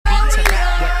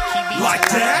Like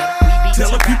that? Tell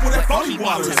the people that phony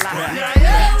water is back.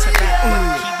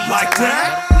 Like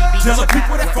that? Tell the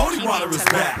people that phony water is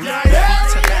back.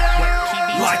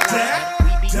 Like that?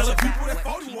 Tell the people that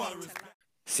phony water is back.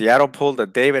 Seattle pulled a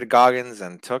David Goggins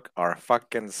and took our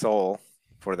fucking soul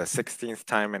for the 16th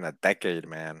time in a decade,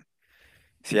 man.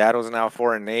 Seattle's now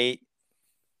 4-8.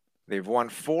 They've won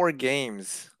 4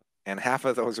 games, and half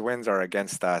of those wins are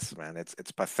against us, man.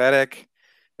 It's pathetic.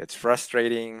 It's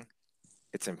frustrating.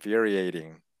 It's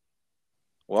infuriating.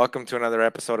 Welcome to another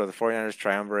episode of the 49ers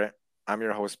Triumvirate. I'm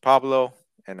your host, Pablo,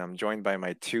 and I'm joined by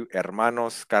my 2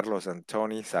 hermanos, Carlos and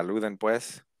Tony. Saluden,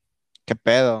 pues. ¿Qué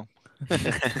pedo?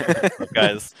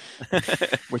 Guys.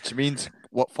 Which means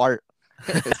what fart?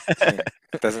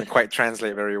 It doesn't quite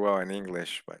translate very well in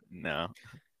English, but No.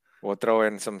 we'll throw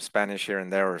in some Spanish here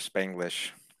and there, or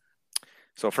Spanglish.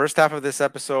 So first half of this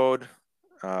episode,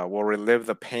 we'll relive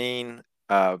the pain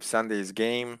of Sunday's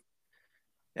game.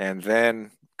 And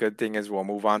then, good thing is we'll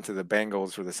move on to the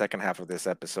Bengals for the second half of this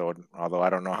episode, although I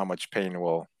don't know how much pain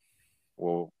will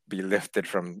be lifted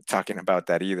from talking about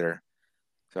that either.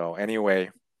 So anyway,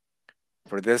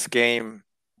 for this game,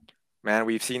 man,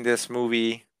 we've seen this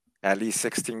movie at least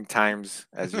 16 times,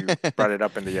 as you brought it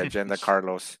up in the agenda,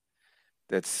 Carlos.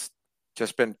 It's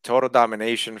just been total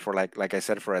domination for, like I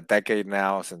said, for a decade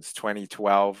now, since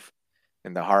 2012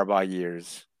 in the Harbaugh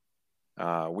years.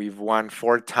 We've won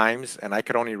 4 times, and I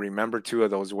could only remember 2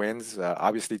 of those wins.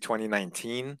 Obviously,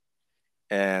 2019,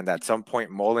 and at some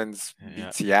point, Mullins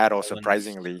beat Seattle,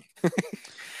 surprisingly.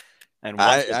 And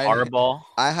once with Harbaugh.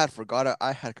 I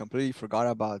had completely forgot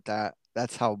about that.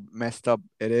 That's how messed up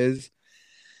it is.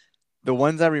 The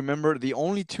ones I remember, the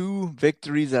only 2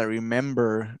 victories I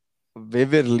remember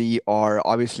vividly are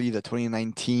obviously the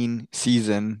 2019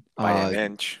 season. By an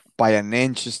inch. By an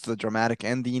inch, just the dramatic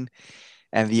ending.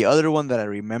 And the other one that I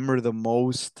remember the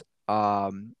most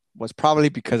was probably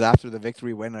because after the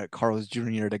victory went at Carlos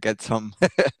Jr. to get some,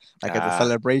 at the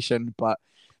celebration. But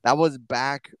that was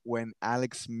back when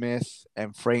Alex Smith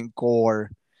and Frank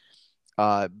Gore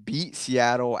beat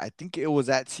Seattle. I think it was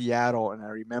at Seattle, and I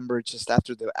remember just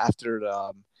after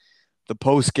the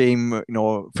post game,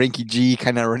 Frankie G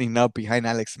kind of running up behind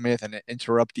Alex Smith and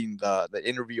interrupting the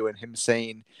interview, and him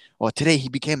saying, "Well, today he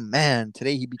became a man.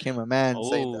 Today he became a man."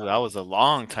 Oh, that was a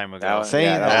long time ago.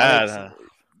 Saying that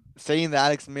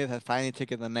Alex Smith had finally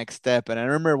taken the next step. And I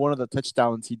remember one of the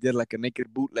touchdowns he did like a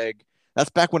naked bootleg. That's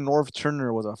back when Norv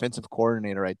Turner was offensive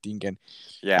coordinator, I think. And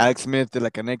Alex Smith did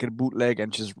like a naked bootleg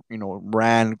and just,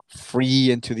 ran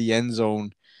free into the end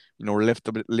zone,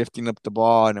 lifting up the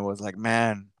ball. And it was like,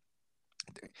 man,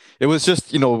 it was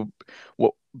just,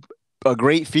 a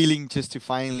great feeling just to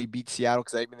finally beat Seattle.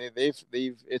 Because, I mean,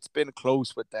 it's been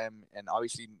close with them, and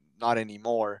obviously not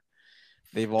anymore.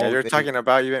 You're talking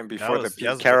about even before the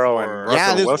Pete Carroll and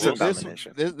Russell Wilson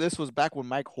domination. This was back when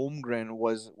Mike Holmgren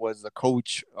was the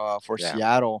coach for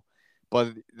Seattle,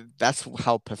 but that's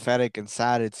how pathetic and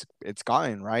sad it's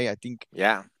gotten, right? I think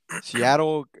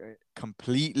Seattle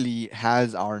completely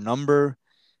has our number.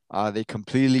 They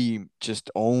completely just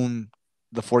own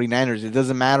the 49ers. It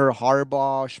doesn't matter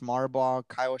Harbaugh, Schmarbaugh,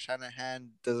 Kyle Shanahan,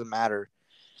 doesn't matter.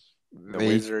 The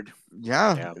Wizard.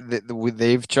 Yeah.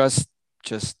 They've just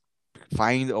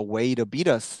find a way to beat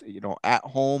us, at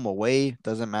home, away,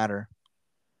 doesn't matter.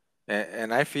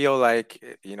 And I feel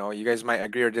like, you guys might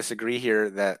agree or disagree here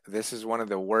that this is one of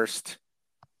the worst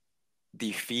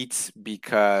defeats,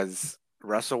 because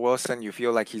Russell Wilson, you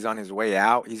feel like he's on his way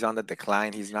out. He's on the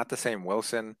decline. He's not the same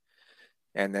Wilson.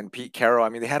 And then Pete Carroll, I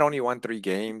mean, they had only won 3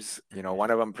 games,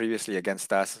 one of them previously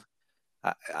against us.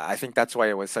 I think that's why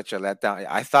it was such a letdown.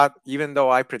 I thought, even though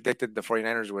I predicted the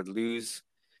 49ers would lose,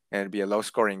 and it'd be a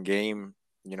low-scoring game,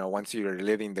 once you're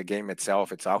living the game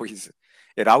itself, it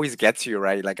always gets you,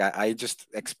 right? Like, I just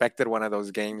expected one of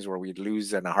those games where we'd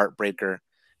lose in a heartbreaker.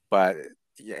 But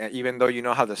even though you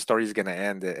know how the story's going to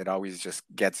end, it always just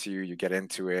gets you. You get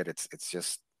into it.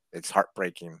 It's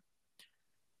heartbreaking.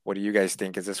 What do you guys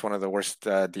think? Is this one of the worst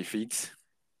defeats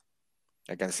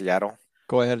against Seattle?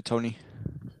 Go ahead, Tony.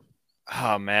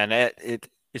 Oh, man,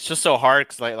 it's just so hard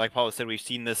because, like Paulo said, we've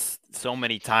seen this so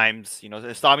many times.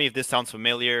 Stop me if this sounds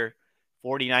familiar.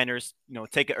 49ers,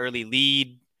 take an early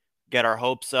lead, get our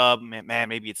hopes up. Man,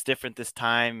 maybe it's different this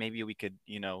time. Maybe we could,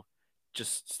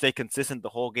 just stay consistent the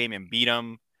whole game and beat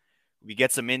them. We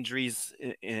get some injuries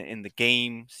in the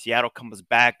game. Seattle comes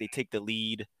back. They take the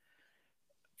lead.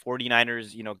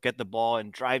 49ers, get the ball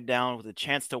and drive down with a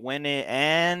chance to win it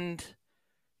and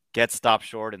get stopped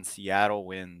short, and Seattle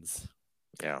wins.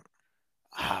 Yeah.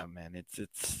 Man, it's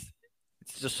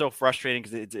it's just so frustrating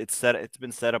because it's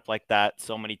been set up like that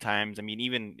so many times. I mean,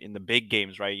 even in the big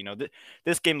games, right?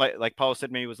 This game, like Paulo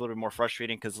said, maybe was a little bit more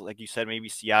frustrating because, like you said, maybe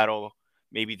Seattle,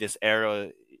 maybe this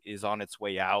era is on its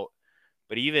way out.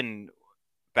 But even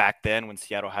back then, when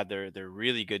Seattle had their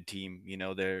really good team,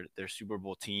 their Super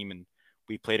Bowl team, and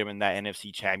we played them in that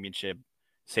NFC Championship.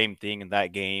 Same thing in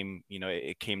that game.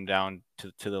 It came down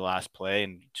to the last play,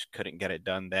 and just couldn't get it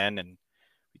done then, and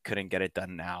we couldn't get it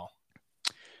done now.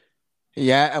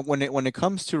 Yeah, and when it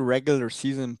comes to regular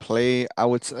season play, I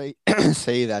would say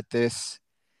say that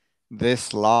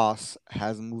this loss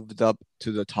has moved up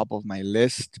to the top of my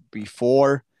list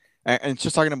before, and it's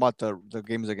just talking about the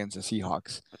games against the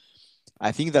Seahawks.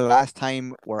 I think the last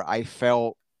time where I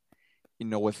felt,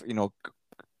 with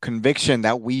conviction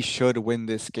that we should win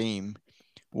this game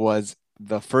was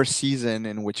the first season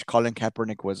in which Colin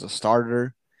Kaepernick was a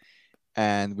starter,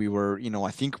 and we were,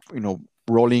 I think,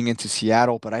 rolling into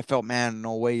Seattle, but I felt, man,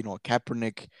 no way,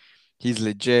 Kaepernick, he's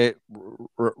legit.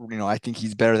 I think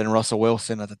he's better than Russell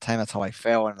Wilson at the time. That's how I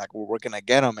felt, and like we're gonna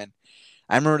get him. And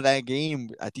I remember that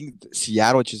game. I think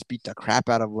Seattle just beat the crap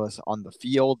out of us on the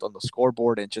field, on the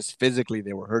scoreboard, and just physically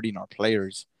they were hurting our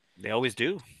players. They always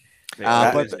do. They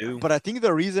always But do. but I think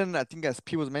the reason, I think, as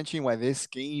P was mentioning, why this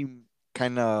game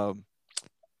kind of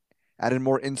added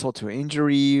more insult to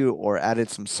injury or added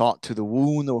some salt to the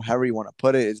wound, or however you want to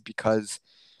put it, is because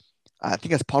I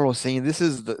think, as Paulo was saying, this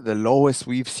is the lowest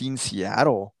we've seen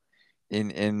Seattle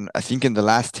in I think in the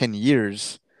last 10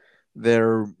 years.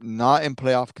 They're not in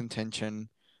playoff contention.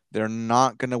 They're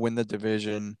not gonna win the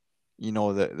division.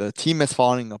 The team is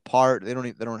falling apart. They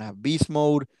don't have beast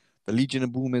mode. The Legion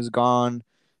of Boom is gone.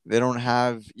 They don't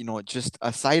have, just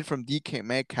aside from DK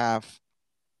Metcalf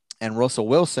and Russell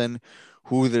Wilson,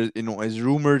 who is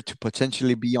rumored to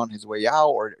potentially be on his way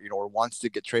out, or wants to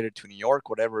get traded to New York,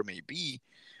 whatever it may be.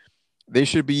 They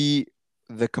should be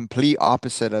the complete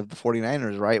opposite of the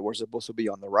 49ers, right? We're supposed to be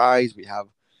on the rise. We have,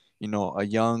 a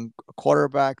young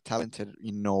quarterback, talented,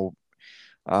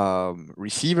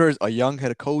 receivers, a young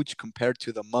head coach compared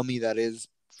to the mummy that is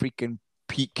freaking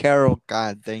Pete Carroll.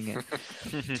 God dang it.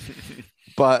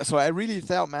 But so I really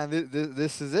thought, man,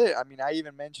 this is it. I mean, I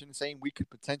even mentioned saying we could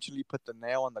potentially put the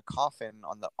nail in the coffin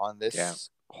on this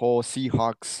whole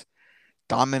Seahawks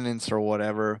dominance or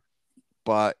whatever.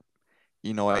 But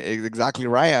exactly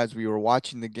right. As we were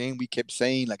watching the game, we kept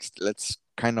saying, like, let's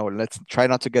try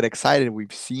not to get excited.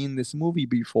 We've seen this movie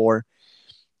before,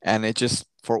 and it just,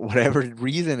 for whatever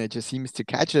reason, it just seems to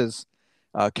catch us.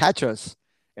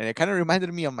 And it kind of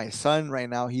reminded me of my son right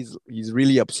now. He's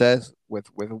really obsessed with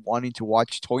wanting to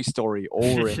watch Toy Story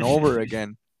over and over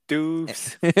again.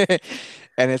 Dupes. And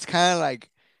it's kind of like,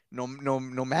 no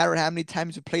matter how many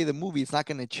times you play the movie, it's not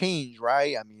going to change,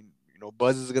 right? I mean,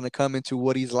 Buzz is going to come into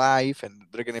Woody's life, and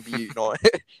they're going to be,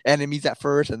 enemies at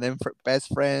first, and then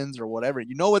best friends or whatever.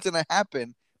 You know what's going to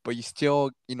happen, but you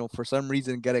still, for some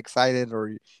reason get excited,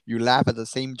 or you laugh at the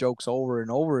same jokes over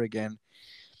and over again.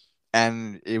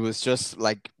 And it was just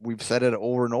like we've said it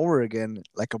over and over again,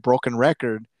 like a broken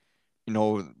record.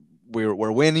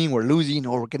 We're winning, we're losing,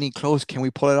 or we're getting close. Can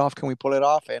we pull it off? Can we pull it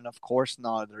off? And of course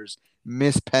not. There's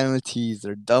missed penalties,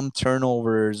 there are dumb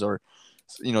turnovers, or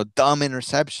dumb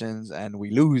interceptions, and we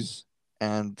lose.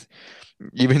 And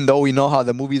even though we know how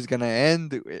the movie is gonna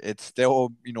end, it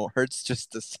still hurts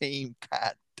just the same.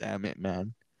 God damn it,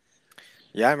 man.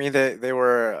 Yeah, I mean they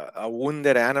were a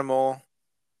wounded animal.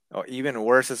 Or even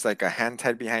worse, it's like a hand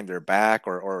tied behind their back,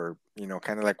 or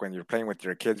kind of like when you're playing with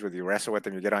your kids, when you wrestle with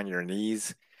them, you get on your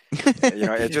knees.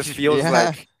 It just feels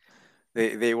like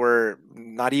they were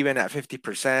not even at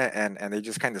 50%, and they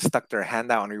just kind of stuck their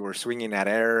hand out, and we were swinging at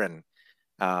air. And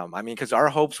I mean, because our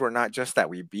hopes were not just that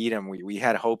we beat them, we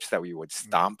had hopes that we would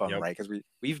stomp them, right? Because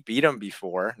we've beat them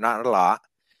before, not a lot,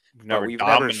 but we've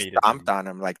never stomped on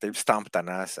them like they've stomped on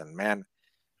us. And man,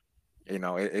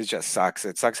 it just sucks.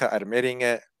 It sucks admitting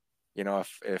it.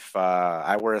 If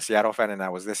I were a Seattle fan and I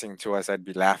was listening to us, I'd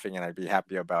be laughing and I'd be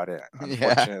happy about it.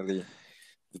 Unfortunately,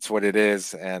 it's what it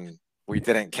is, and we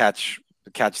didn't catch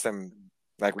them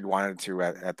like we wanted to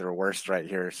at their worst right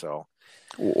here. So,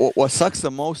 what sucks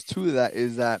the most too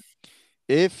is that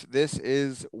if this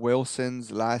is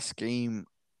Wilson's last game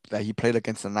that he played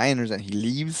against the Niners and he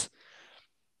leaves,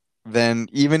 then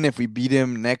even if we beat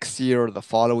him next year or the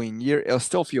following year, it'll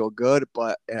still feel good.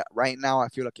 But right now, I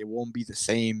feel like it won't be the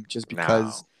same, just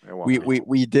because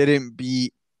we didn't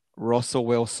beat Russell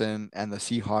Wilson and the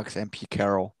Seahawks and Pete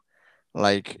Carroll.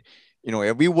 Like,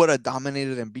 if we would have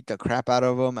dominated and beat the crap out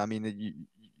of them, I mean,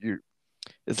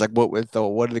 it's like, what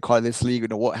do they call this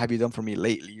league? What have you done for me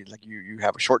lately? Like, you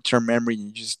have a short-term memory, and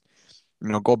you just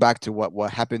go back to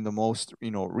what happened the most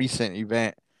recent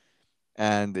event.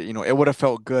 and it would have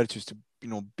felt good just to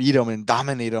beat them and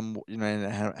dominate them,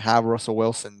 and have Russell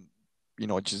Wilson,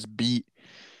 just beat.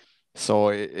 So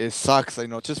it sucks,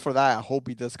 just for that. I hope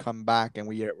he does come back and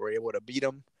we're able to beat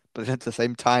him. But at the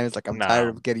same time, it's like I'm tired No.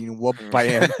 of getting whooped by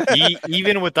him.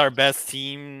 Even with our best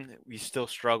team, we still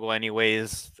struggle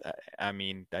anyways. I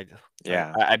mean,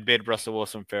 Yeah. I bid Russell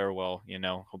Wilson farewell.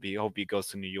 Hope he goes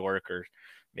to New York or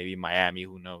maybe Miami.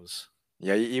 Who knows?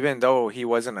 Yeah, even though he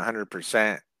wasn't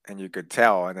 100%, and you could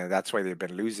tell, and that's why they've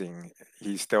been losing,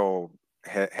 he's still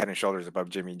head and shoulders above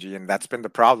Jimmy G, and that's been the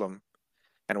problem.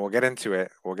 And we'll get into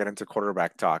it. We'll get into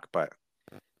quarterback talk, but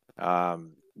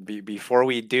before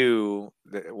we do,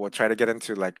 we'll try to get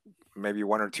into like maybe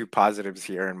one or two positives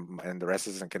here, and the rest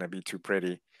isn't going to be too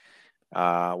pretty.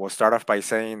 We'll start off by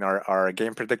saying our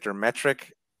game predictor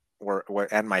metric,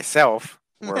 and myself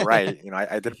were right.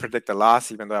 I did predict a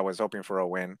loss, even though I was hoping for a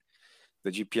win. The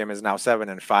GPM is now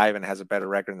 7-5 and has a better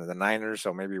record than the Niners,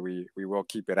 so maybe we will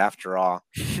keep it after all.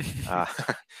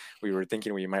 We were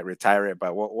thinking we might retire it,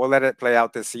 but we'll let it play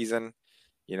out this season.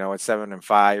 It's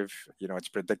 7-5. It's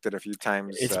predicted a few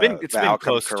times. It's been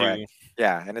close correct. too.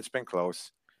 Yeah, and it's been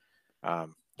close.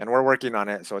 And we're working on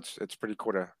it, so it's pretty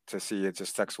cool to see. It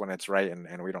just sucks when it's right,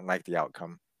 and we don't like the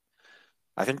outcome.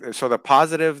 I think so. The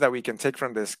positive that we can take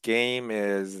from this game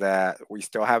is that we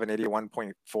still have an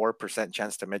 81.4%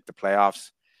 chance to make the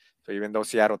playoffs. So even though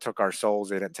Seattle took our souls,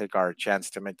 they didn't take our chance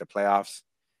to make the playoffs,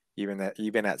 even at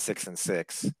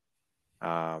 6-6.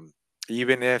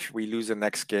 Even if we lose the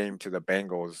next game to the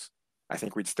Bengals, I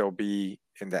think we'd still be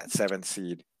in that 7th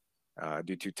seed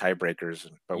due to tiebreakers.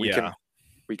 But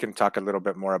we can talk a little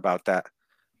bit more about that.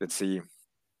 Let's see.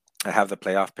 I have the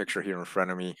playoff picture here in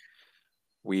front of me.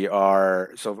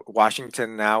 So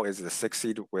Washington now is the 6th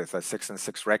seed with a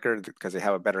 6-6 record because they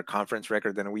have a better conference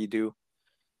record than we do.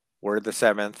 We're the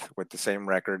 7th with the same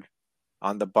record.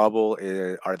 On the bubble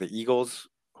are the Eagles,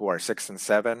 who are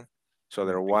 6-7. So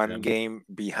they're one game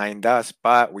behind us,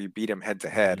 but we beat them head to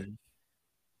head.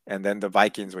 And then the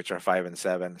Vikings, which are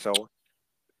 5-7. So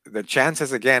the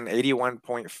chances, again,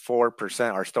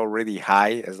 81.4% are still really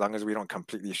high as long as we don't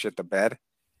completely shit the bed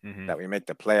that we make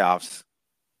the playoffs.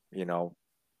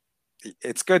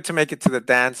 It's good to make it to the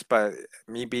dance, but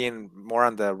me being more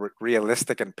on the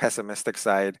realistic and pessimistic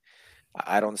side,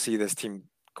 I don't see this team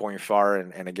going far.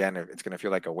 And again, it's going to feel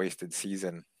like a wasted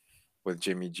season with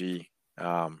Jimmy G.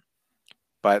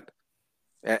 But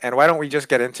why don't we just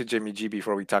get into Jimmy G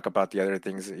before we talk about the other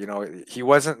things? He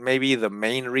wasn't maybe the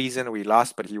main reason we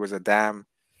lost, but he was a damn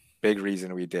big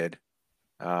reason we did.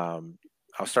 I'll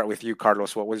start with you,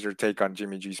 Carlos. What was your take on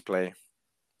Jimmy G's play?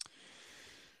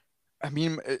 I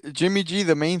mean, Jimmy G,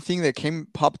 the main thing that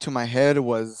popped to my head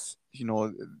was,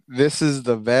 this is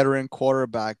the veteran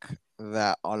quarterback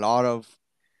that a lot of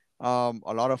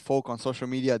folk on social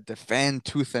media defend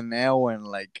tooth and nail, and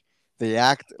like they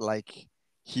act like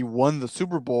he won the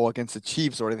Super Bowl against the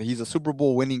Chiefs, or that he's a Super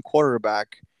Bowl winning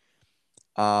quarterback.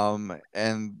 And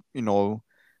the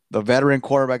veteran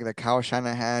quarterback that Kyle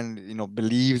Shanahan,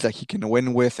 believes that he can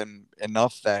win with, and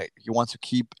enough that he wants to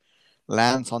keep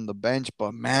Lance on the bench.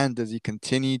 But man, does he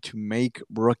continue to make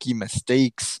rookie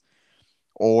mistakes,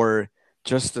 or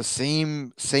just the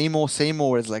same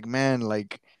old. It's like, man,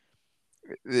 like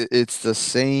it's the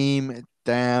same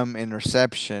damn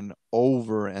interception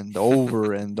over and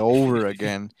over and over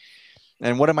again.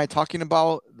 And what am I talking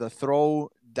about? The throw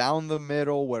down the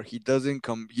middle where he doesn't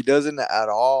at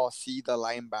all see the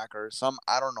linebacker.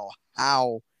 I don't know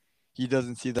how he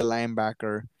doesn't see the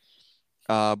linebacker.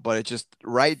 But it's just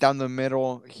right down the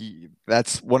middle.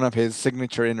 That's one of his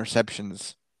signature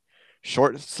interceptions.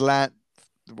 Short slant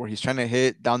where he's trying to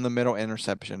hit down the middle,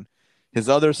 interception. His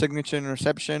other signature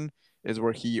interception is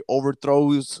where he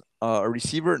overthrows a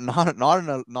receiver, not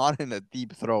in a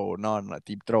deep throw,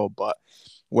 but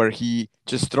where he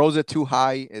just throws it too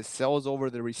high, it sails over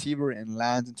the receiver and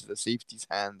lands into the safety's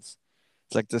hands.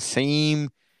 It's like the same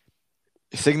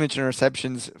signature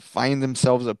interceptions find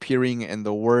themselves appearing in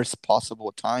the worst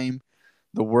possible time,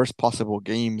 the worst possible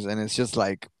games, and it's just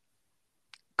like,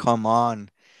 come on.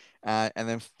 And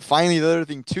then finally, the other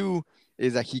thing too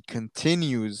is that he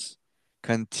continues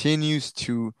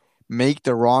to make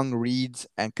the wrong reads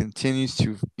and continues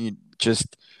to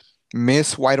just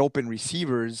miss wide open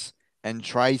receivers and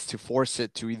tries to force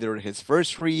it to either his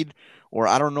first read, or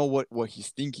I don't know what he's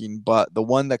thinking. But the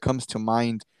one that comes to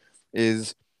mind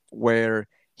is where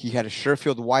he had a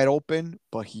Sherfield wide open,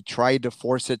 but he tried to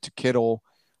force it to Kittle,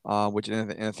 which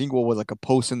and I think what was like a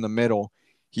post in the middle.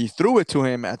 He threw it to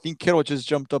him. I think Kittle just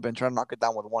jumped up and tried to knock it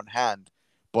down with one hand,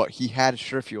 but he had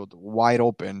Sherfield wide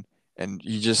open, and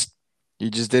he just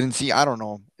didn't see. I don't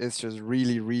know. It's just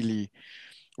really, really,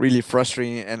 really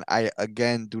frustrating. And I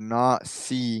again do not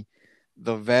see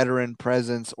the veteran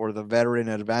presence or the veteran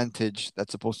advantage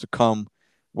that's supposed to come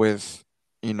with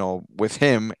with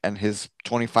him and his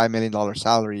 $25 million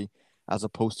salary as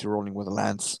opposed to rolling with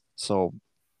Lance. So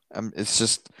it's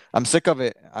just I'm sick of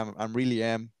it. I'm really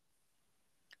am.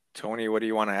 Tony, what do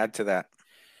you want to add to that?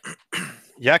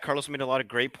 Yeah, Carlos made a lot of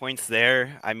great points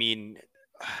there. I mean,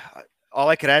 all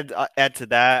I could add to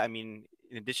that, I mean,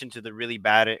 in addition to the really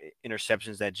bad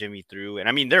interceptions that Jimmy threw, and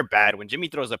I mean they're bad. When Jimmy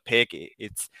throws a pick,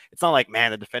 it's not like,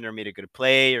 man, the defender made a good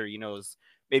play, or it's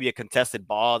maybe a contested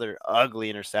ball. They're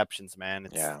ugly interceptions, man.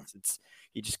 Yeah. It's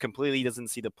he just completely doesn't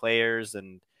see the players,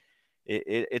 and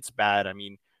it's bad. I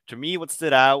mean, to me, what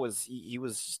stood out was he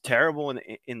was terrible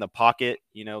in the pocket.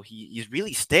 He's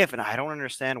really stiff, and I don't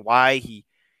understand why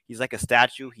he's like a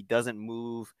statue. He doesn't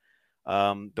move.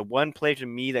 The one play to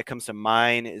me that comes to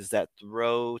mind is that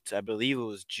throw to, I believe it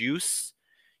was Juice.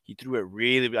 He threw it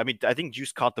really. I mean, I think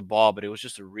Juice caught the ball, but it was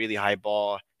just a really high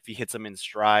ball. If he hits him in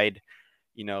stride,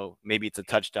 maybe it's a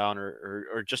touchdown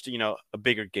or just a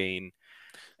bigger gain.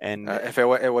 And if it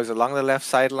was along the left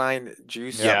sideline,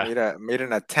 Juice Yeah. made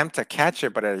an attempt to catch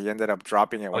it, but he ended up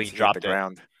dropping it once he he hit the dropped it.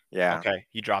 ground. Yeah, Okay,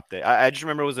 he dropped it. I just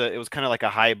remember it was kind of like a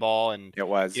high ball, and it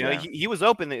was. Yeah. he was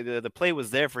open. The play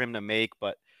was there for him to make,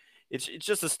 but it's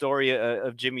just a story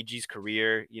of Jimmy G's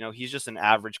career. He's just an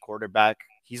average quarterback.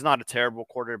 He's not a terrible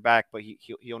quarterback, but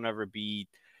he'll never be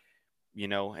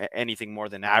anything more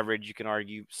than average. You can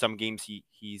argue some games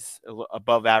he's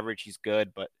above average. He's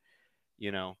good, but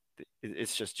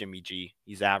it's just Jimmy G.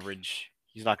 He's average.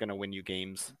 He's not going to win you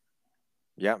games.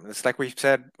 Yeah, it's like we've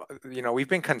said, we've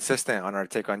been consistent on our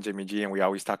take on Jimmy G, and we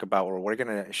always talk about, well, we're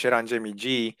gonna shit on Jimmy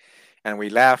G, and we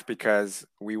laugh because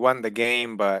we won the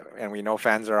game, and we know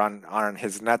fans are on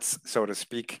his nuts, so to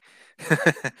speak.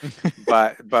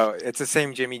 but it's the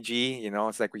same Jimmy G.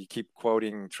 It's like we keep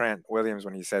quoting Trent Williams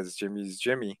when he says Jimmy's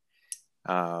Jimmy.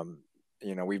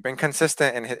 We've been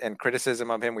consistent in criticism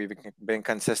of him. We've been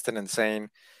consistent in saying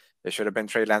it should have been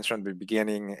Trey Lance from the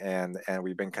beginning, and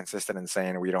we've been consistent in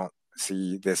saying we don't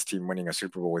see this team winning a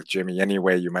Super Bowl with Jimmy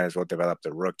anyway. You might as well develop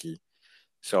the rookie.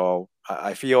 So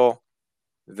I feel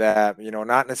that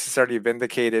not necessarily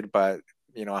vindicated, but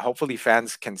hopefully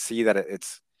fans can see that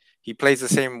he plays the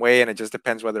same way, and it just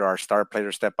depends whether our star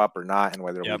players step up or not, and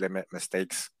whether we limit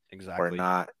mistakes or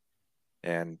not.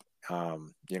 And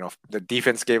the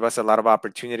defense gave us a lot of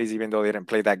opportunities, even though they didn't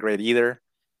play that great either.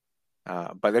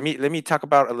 But let me talk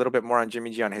about a little bit more on Jimmy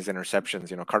G on his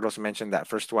interceptions. Carlos mentioned that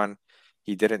first one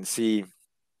he didn't see,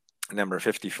 number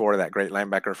 54, that great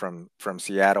linebacker from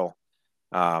Seattle.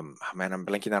 Man, I'm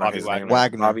blinking out on his name.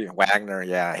 Bobby Wagner.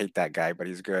 Yeah, I hate that guy, but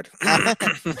he's good.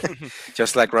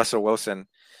 Just like Russell Wilson.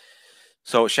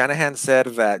 So Shanahan said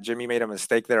that Jimmy made a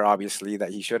mistake there, obviously,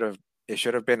 that it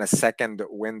should have been a second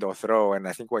window throw. And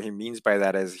I think what he means by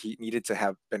that is he needed to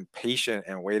have been patient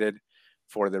and waited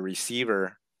for the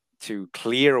receiver to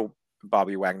clear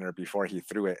Bobby Wagner before he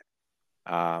threw it.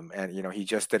 And he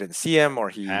just didn't see him, or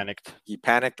he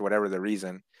panicked, whatever the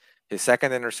reason. His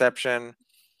second interception,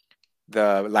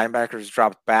 the linebackers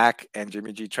dropped back, and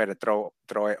Jimmy G tried to throw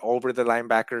it over the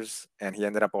linebackers, and he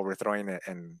ended up overthrowing it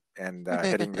and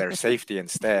hitting their safety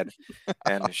instead.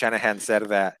 And Shanahan said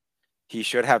that he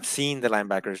should have seen the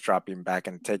linebackers dropping back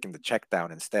and taking the check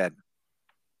down instead.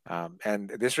 And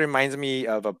this reminds me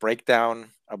of a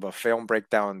film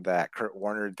breakdown that Kurt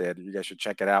Warner did. You guys should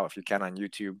check it out if you can on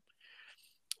YouTube,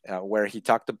 where he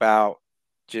talked about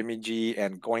Jimmy G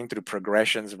and going through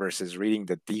progressions versus reading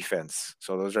the defense.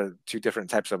 So those are two different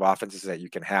types of offenses that you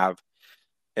can have.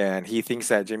 And he thinks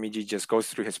that Jimmy G just goes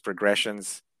through his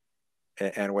progressions.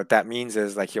 And what that means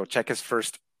is, like, he'll check his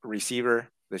first receiver,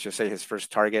 let's just say his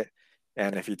first target.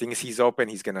 And if he thinks he's open,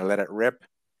 he's going to let it rip,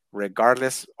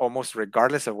 almost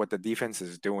regardless of what the defense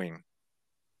is doing.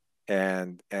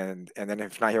 And then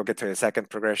if not, he'll get to his second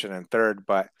progression and third.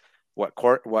 But what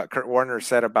Kurt Warner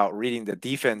said about reading the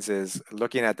defense is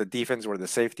looking at the defense, where the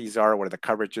safeties are, where the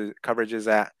coverage is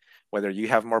at, whether you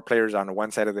have more players on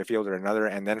one side of the field or another.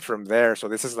 And then from there, so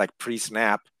this is like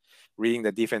pre-snap, reading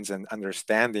the defense and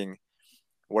understanding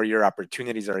where your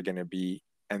opportunities are going to be,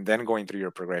 and then going through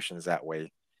your progressions that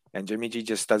way. And Jimmy G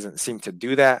just doesn't seem to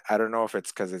do that. I don't know if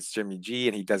it's because it's Jimmy G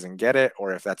and he doesn't get it,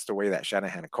 or if that's the way that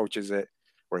Shanahan coaches it,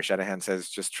 where Shanahan says,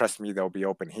 just trust me, they'll be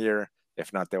open here.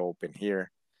 If not, they'll open here.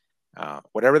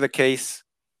 Whatever the case,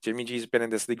 Jimmy G's been in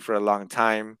this league for a long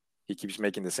time. He keeps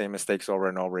making the same mistakes over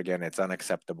and over again. It's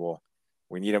unacceptable.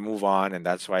 We need to move on, and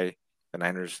that's why the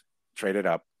Niners traded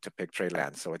up to pick Trey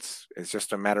Lance. So it's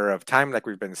just a matter of time, like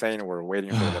we've been saying. We're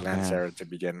waiting for the Lance era to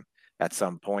begin at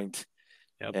some point.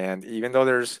 Yep. And even though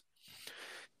there's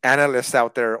analysts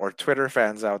out there or Twitter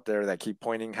fans out there that keep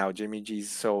pointing how Jimmy G's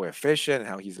so efficient,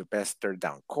 how he's the best third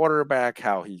down quarterback,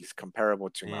 how he's comparable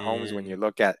to Mahomes when you And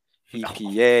look at no.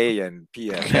 EPA and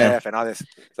PFF and all this.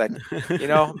 It's like,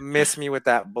 miss me with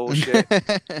that bullshit.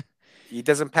 He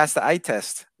doesn't pass the eye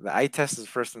test. The eye test is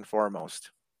first and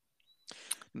foremost.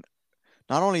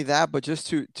 Not only that, but just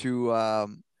to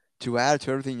add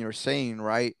to everything you're saying,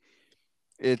 right?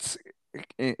 It's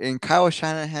in Kyle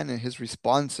Shanahan and his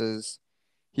responses,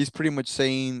 he's pretty much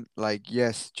saying like,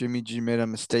 yes, Jimmy G made a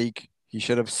mistake. He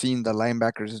should have seen the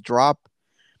linebackers drop,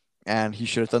 and he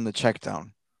should have done the check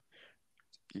down.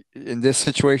 In this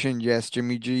situation, yes,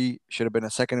 Jimmy G should have been a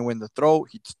second to win the throw.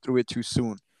 He threw it too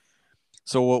soon.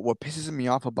 So what pisses me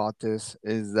off about this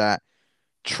is that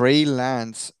Trey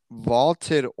Lance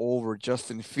vaulted over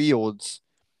Justin Fields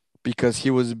because he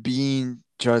was being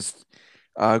just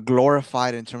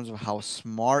glorified in terms of how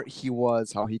smart he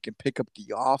was, how he can pick up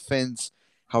the offense,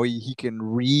 how he can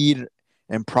read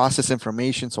and process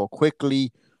information so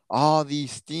quickly. All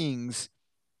these things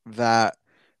that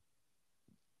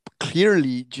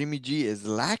clearly Jimmy G is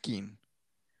lacking.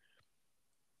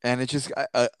 And it just,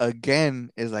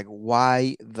 again, is like,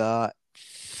 why the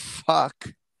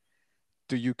fuck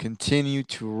do you continue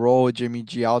to roll Jimmy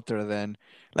G out there then?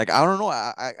 Like, I don't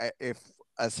know. If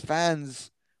as fans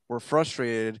were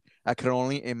frustrated, I could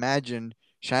only imagine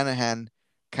Shanahan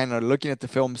kind of looking at the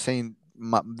film saying,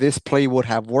 this play would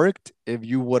have worked if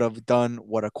you would have done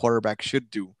what a quarterback should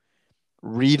do.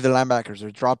 Read the linebackers. They're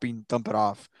dropping, dump it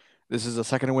off. This is a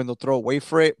second window throw. Wait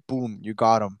for it. Boom, you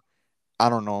got him. I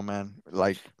don't know, man.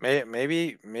 Like,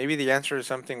 maybe the answer is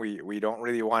something we don't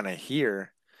really want to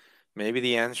hear. Maybe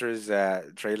the answer is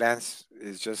that Trey Lance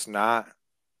is just not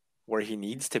where he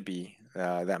needs to be.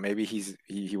 That maybe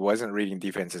he wasn't reading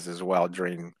defenses as well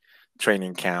during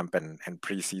training camp and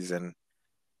preseason.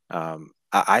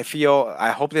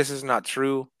 I hope this is not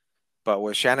true, but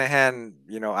with Shanahan,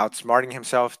 outsmarting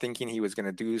himself, thinking he was going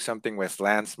to do something with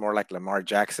Lance more like Lamar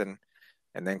Jackson,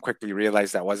 and then quickly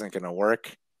realized that wasn't going to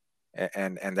work,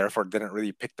 and therefore didn't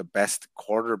really pick the best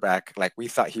quarterback like we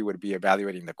thought he would be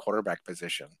evaluating the quarterback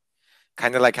position.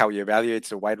 Kind of like how he evaluates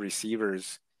the wide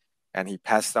receivers, and he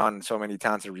passed on so many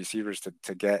talented receivers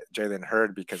to get Jalen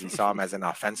Hurd because he saw him as an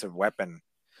offensive weapon,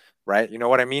 right? You know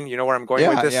what I mean? You know where I'm going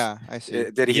with this? Yeah, I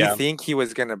see. Did he Yeah. think he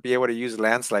was going to be able to use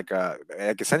Lance like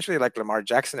essentially like Lamar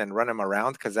Jackson and run him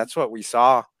around? Because that's what we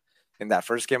saw in that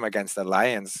first game against the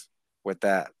Lions with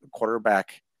that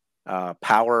quarterback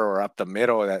power or up the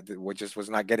middle that just was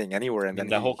not getting anywhere. And then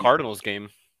the whole Cardinals game.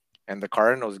 And the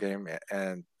Cardinals game.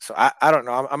 And so I don't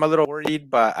know. I'm a little worried,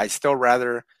 but I still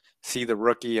rather see the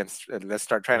rookie and let's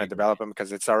start trying to develop him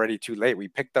because it's already too late. We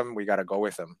picked them. We got to go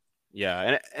with them.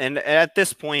 Yeah, and at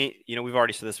this point, we've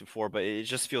already said this before, but it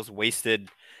just feels wasted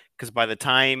because by the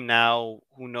time now,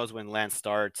 who knows when Lance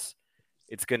starts,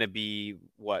 it's going to be,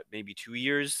 maybe 2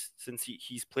 years since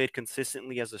he's played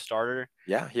consistently as a starter.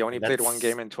 Yeah, he only played one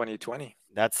game in 2020.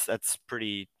 That's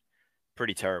pretty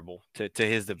terrible to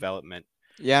his development.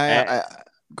 Yeah,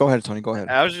 go ahead, Tony. Go ahead.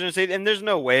 I was just going to say, and there's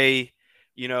no way,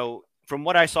 from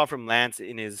what I saw from Lance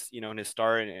in his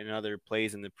start and other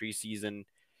plays in the preseason,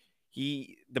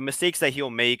 the mistakes that he'll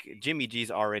make, Jimmy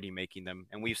G's already making them,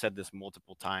 and we've said this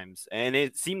multiple times. And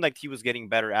it seemed like he was getting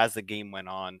better as the game went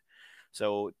on.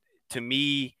 So to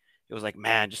me, it was like,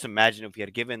 man, just imagine if we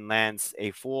had given Lance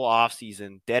a full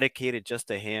offseason dedicated just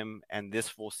to him, and this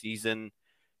full season,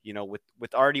 with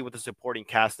the supporting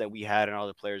cast that we had and all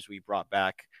the players we brought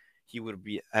back, he would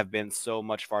have been so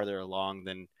much farther along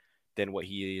than what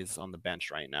he is on the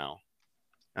bench right now.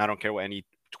 I don't care what any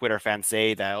Twitter fans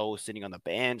say that, sitting on the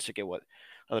bench, look at what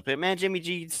other player. Man, Jimmy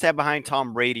G sat behind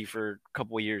Tom Brady for a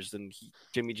couple of years, and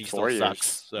Jimmy G still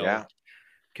sucks. So yeah,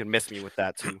 can miss me with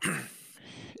that too.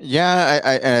 Yeah,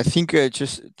 I think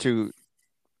just to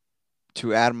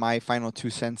add my final 2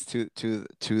 cents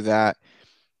to that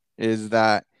is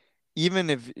that even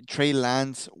if Trey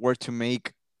Lance were to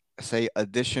make, say,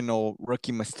 additional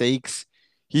rookie mistakes,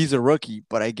 he's a rookie,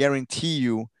 but I guarantee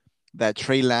you that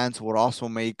Trey Lance would also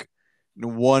make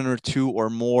 1 or 2 or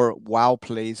more wow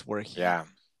plays where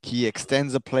he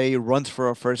extends a play, runs for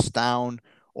a first down,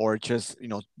 or just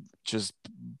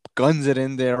guns it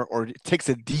in there, or takes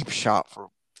a deep shot for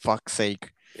fuck's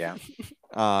sake. Yeah.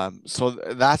 So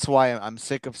that's why I'm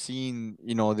sick of seeing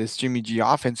this Jimmy G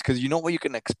offense, because you know what you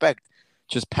can expect: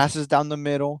 just passes down the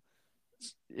middle,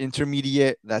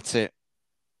 intermediate. That's it.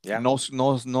 Yeah.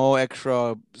 No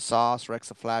extra sauce or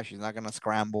extra flash. He's not gonna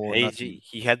scramble or Hey, nothing.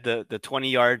 he had the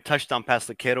 20-yard touchdown pass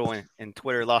to Kittle, and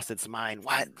Twitter lost its mind.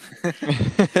 What? Threw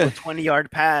a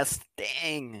 20-yard pass.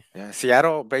 Dang. Yeah,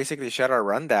 Seattle basically shut our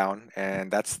run down,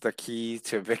 and that's the key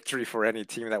to victory for any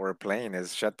team that we're playing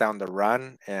is shut down the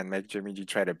run and make Jimmy G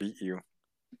try to beat you.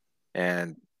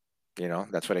 And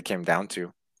that's what it came down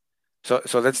to.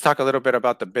 So let's talk a little bit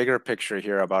about the bigger picture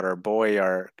here about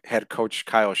our head coach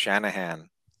Kyle Shanahan.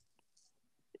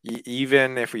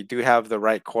 Even if we do have the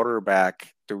right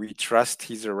quarterback, do we trust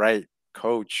he's the right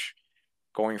coach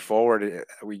going forward?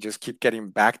 We just keep getting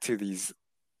back to these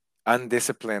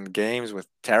undisciplined games with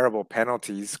terrible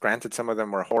penalties. Granted, some of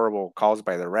them were horrible calls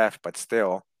by the ref, but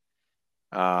still,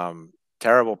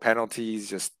 terrible penalties.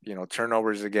 Just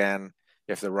turnovers again.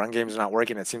 If the run game is not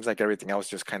working, it seems like everything else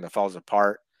just kind of falls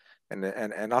apart.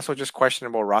 And also just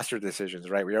questionable roster decisions,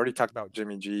 right? We already talked about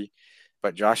Jimmy G,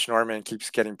 but Josh Norman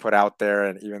keeps getting put out there,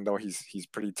 and even though he's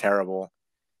pretty terrible,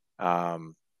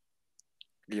 Travis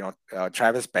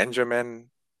Benjamin,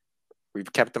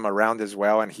 we've kept him around as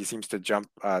well, and he seems to jump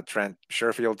Trent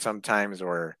Sherfield sometimes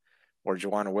or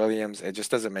Juwan Williams. It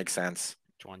just doesn't make sense.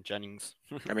 Juwan Jennings.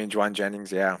 Juwan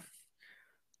Jennings, yeah.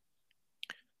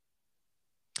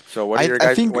 So what are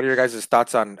your guys'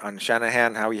 thoughts on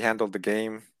Shanahan, how he handled the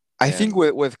game? I think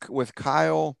with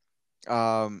Kyle,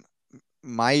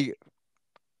 my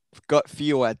gut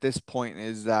feel at this point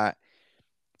is that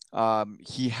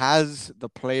he has the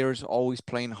players always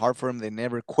playing hard for him. They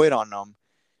never quit on him.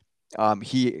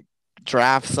 He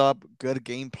drafts up good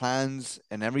game plans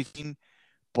and everything,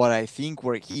 but I think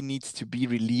where he needs to be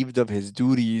relieved of his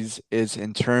duties is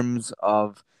in terms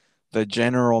of the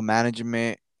general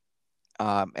management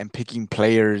and picking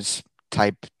players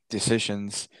type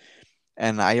decisions.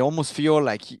 And I almost feel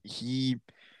like he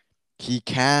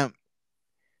can't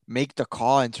make the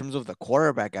call in terms of the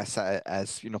quarterback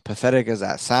as pathetic as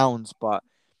that sounds, but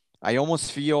I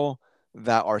almost feel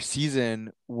that our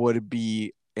season would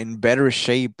be in better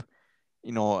shape,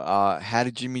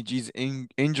 had Jimmy G's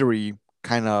injury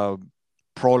kind of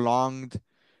prolonged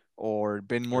or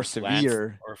been more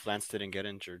severe, or if Lance didn't get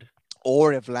injured,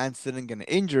 or if Lance didn't get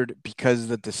injured, because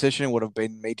the decision would have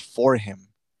been made for him.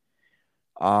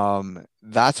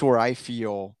 That's where I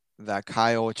feel that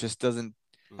Kyle just doesn't,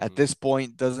 at this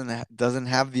point, doesn't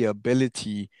have the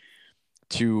ability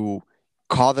to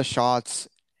call the shots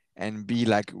and be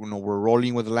like, we're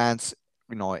rolling with Lance.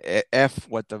 F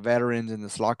what the veterans in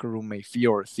this locker room may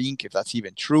feel or think, if that's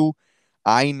even true.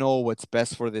 I know what's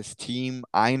best for this team.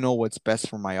 I know what's best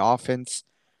for my offense.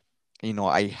 I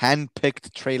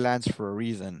handpicked Trey Lance for a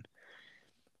reason.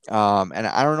 And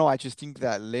I don't know. I just think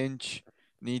that Lynch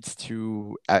needs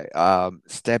to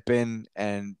step in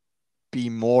and be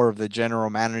more of the general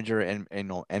manager, and I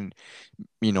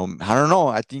don't know.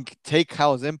 I think take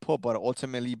Kyle's input, but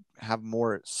ultimately have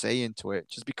more say into it.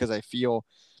 Just because I feel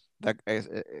that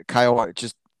Kyle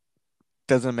just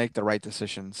doesn't make the right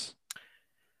decisions.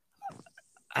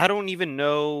 I don't even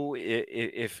know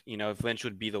if Lynch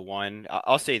would be the one.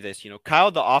 I'll say this,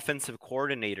 Kyle, the offensive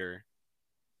coordinator,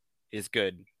 is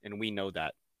good, and we know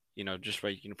that. Just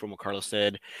right, from what Carlos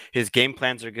said, his game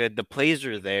plans are good. The plays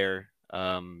are there.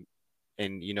 And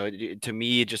to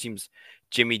me, it just seems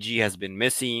Jimmy G has been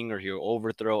missing, or he'll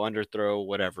overthrow, underthrow,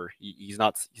 whatever. He's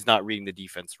not reading the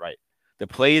defense right. The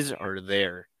plays are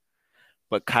there,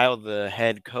 but Kyle, the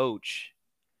head coach,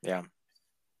 yeah,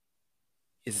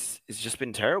 is just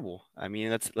been terrible. I mean,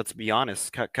 let's be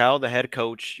honest. Kyle, the head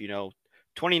coach,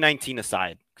 2019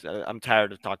 aside, 'cause I'm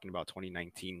tired of talking about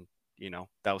 2019.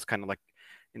 That was kind of like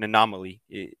an anomaly.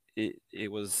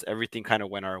 It was, everything kind of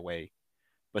went our way.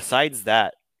 Besides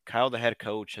that, Kyle, the head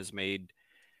coach, has made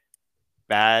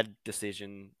bad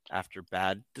decision after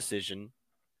bad decision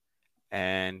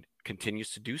and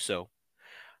continues to do so.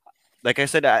 Like I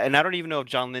said, and I don't even know if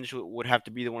John Lynch would have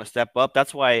to be the one to step up.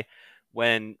 That's why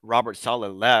when Robert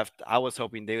Saleh left, I was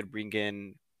hoping they would bring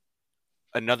in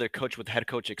another coach with head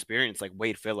coach experience like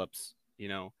Wade Phillips,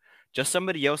 just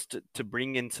somebody else to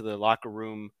bring into the locker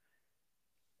room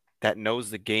that knows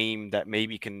the game, that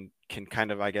maybe can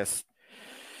kind of, I guess,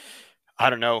 I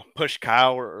don't know, push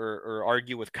Kyle or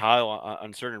argue with Kyle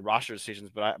on certain roster decisions.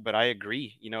 But I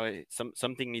agree.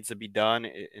 Something needs to be done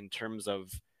in terms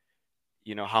of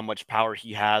how much power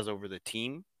he has over the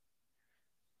team,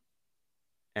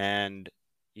 and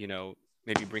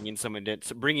maybe bringing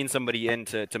somebody in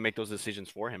to make those decisions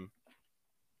for him.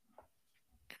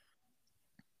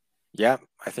 Yeah,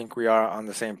 I think we are on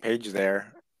the same page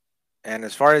there. And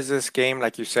as far as this game,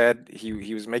 like you said,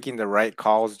 he was making the right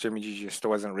calls. Jimmy G just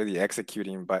wasn't really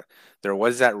executing, but there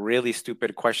was that really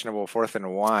stupid, questionable 4th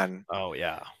and 1, Oh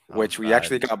yeah, that was which we bad.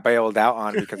 actually got bailed out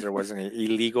on because there was an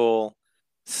illegal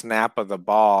snap of the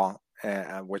ball,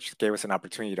 which gave us an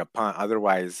opportunity to punt.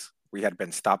 Otherwise, we had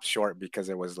been stopped short because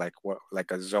it was like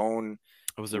a zone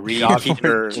It was a read read option.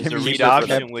 Where keeper It was a Jimmy read keeper just for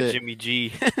the. option kept with it. Jimmy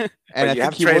G. And But I you think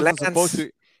have he Trey wasn't supposed Lance.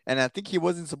 to. And I think he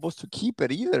wasn't supposed to keep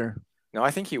it either. No,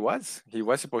 I think he was. He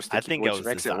was supposed to I keep, think it which was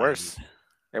makes it designed. worse.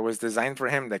 It was designed for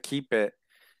him to keep it,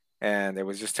 and it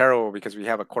was just terrible because we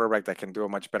have a quarterback that can do a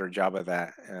much better job of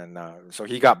that. And so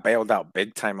he got bailed out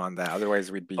big time on that. Otherwise,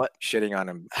 we'd be But shitting on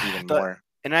him even the more.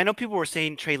 and I know people were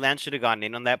saying Trey Lance should have gotten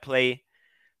in on that play,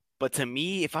 but to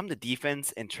me, if I'm the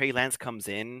defense and Trey Lance comes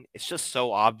in, it's just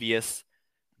so obvious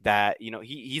that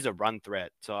he's a run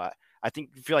threat. So I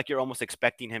think feel like you're almost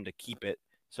expecting him to keep it.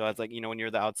 So it's like when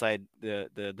you're the outside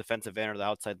the defensive end or the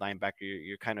outside linebacker,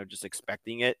 you're kind of just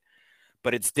expecting it.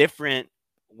 But it's different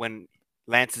when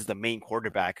Lance is the main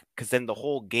quarterback because then the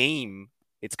whole game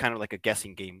it's kind of like a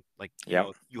guessing game. Like Yep.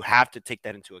 you have to take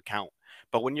that into account.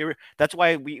 But when that's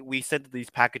why we said that these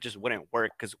packages wouldn't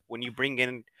work because when you bring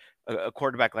in a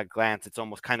quarterback like Lance, it's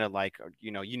almost kind of like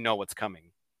you know what's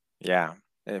coming. Yeah.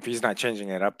 If he's not changing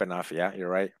it up enough, yeah, you're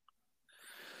right.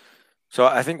 So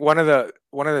I think one of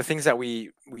the things that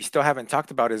we still haven't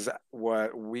talked about is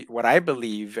what I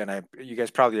believe, and you guys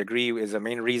probably agree, is the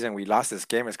main reason we lost this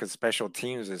game is because special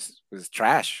teams is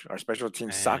trash. Our special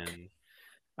teams suck.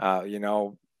 And You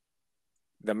know,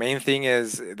 the main thing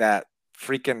is that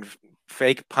freaking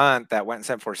fake punt that went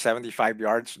sent for 75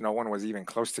 yards. No one was even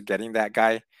close to getting that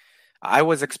guy. I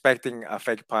was expecting a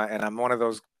fake punt, and I'm one of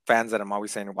those fans that I'm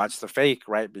always saying, watch the fake,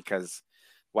 right? Because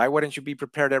why wouldn't you be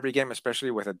prepared every game, especially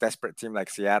with a desperate team like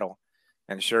Seattle?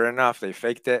 And sure enough, they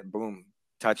faked it, boom,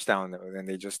 touchdown, and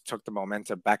they just took the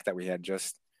momentum back that we had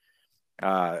just.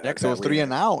 Yeah, because it That was we, 3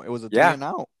 and out. It was a three yeah, and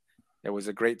out. it was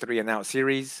a great 3-and-out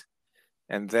series,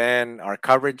 and then our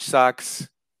coverage sucks.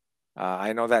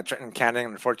 I know that Trenton Cannon,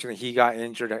 unfortunately, he got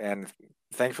injured, and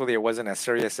thankfully, it wasn't as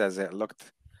serious as it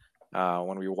looked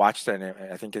when we watched it.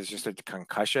 And I think it's just a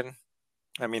concussion.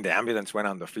 I mean, the ambulance went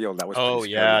on the field. That was pretty oh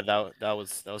yeah, scary. that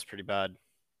was pretty bad.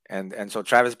 And so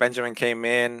Travis Benjamin came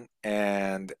in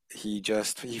and he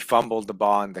fumbled the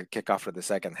ball in the kickoff for the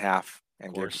second half Of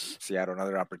and gave course. Seattle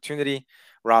another opportunity.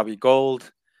 Robbie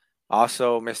Gold,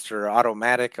 also Mr.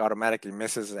 automatically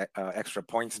misses extra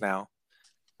points now.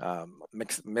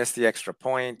 Missed the extra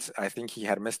point. I think he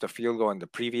had missed a field goal in the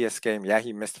previous game. Yeah,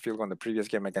 he missed a field goal in the previous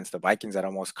game against the Vikings that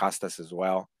almost cost us as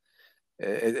well.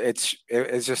 It's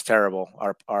just terrible.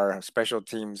 Our special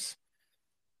teams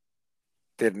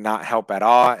did not help at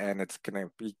all, and it's going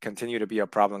to continue to be a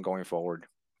problem going forward.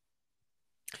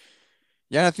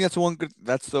 Yeah, I think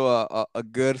that's a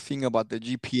good thing about the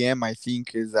GPM. I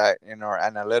think is that in our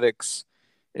analytics,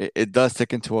 it does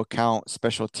take into account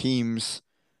special teams,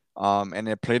 and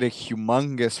it played a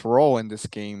humongous role in this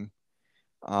game.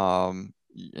 And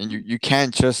you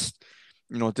can't just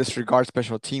disregard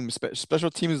special teams.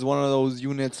 Special teams is one of those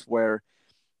units where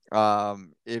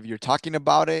if you're talking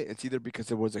about it, it's either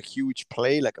because it was a huge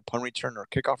play like a punt return or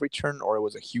kickoff return, or it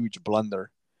was a huge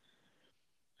blunder.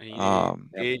 I mean, Um,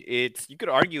 Yep. it's you could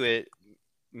argue it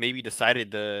maybe decided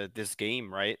this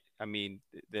game, right? I mean,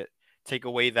 that take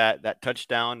away that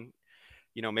touchdown,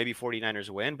 maybe 49ers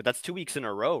win, but that's 2 weeks in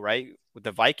a row, right? With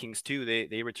the Vikings too,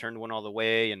 they returned one all the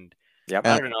way, and Yep. I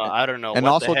and, don't know, and I don't know and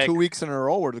what the also heck. 2 weeks in a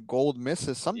row where the Gold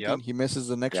misses something. Yep. He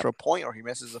misses an Yep. extra point or he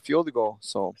misses a field goal.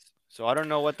 So So I don't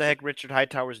know what the heck Richard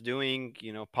Hightower's doing.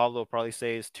 Pablo probably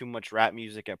says too much rap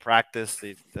music at practice.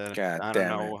 God I don't damn it.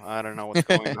 know. I don't know what's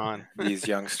going on. These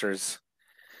youngsters.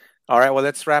 All right, well,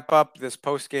 let's wrap up this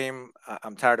post game.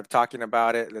 I'm tired of talking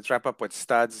about it. Let's wrap up with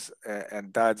studs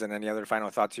and duds and any other final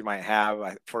thoughts you might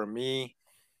have. For me,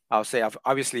 I'll say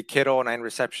obviously Kittle, 9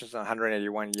 receptions,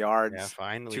 181 Yeah, yards,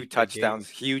 finally, 2 big game. touchdowns,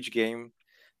 huge game.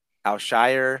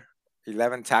 Alshire,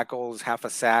 11 tackles, half a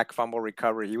sack, fumble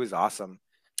recovery. He was awesome.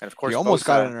 And of he course, almost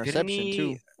got an Bosa. Didn't interception he? too.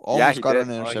 Yeah, Almost he got an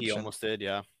did. Oh, he interception. almost did.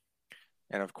 Yeah.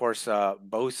 And of course,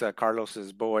 Bosa,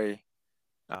 Carlos's boy,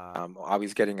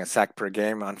 always getting a sack per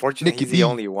game. Unfortunately, Nicky he's the D.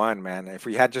 only one, man. If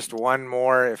we had just one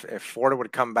more, if Ford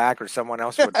would come back or someone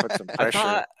else would put some I pressure.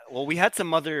 thought. Well, we had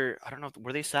some other. I don't know.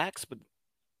 Were they sacks? But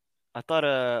I thought.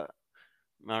 I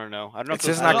don't know. I don't know if It's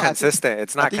those. just I not know. consistent.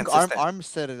 It's I not think consistent.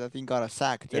 Armstead I think got a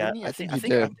sack, Yeah, didn't he? I I think. think I he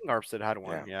think. I did. think Armstead had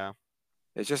one. Yeah. Yeah.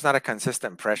 It's just not a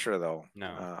consistent pressure, though.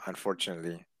 No.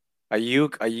 Unfortunately,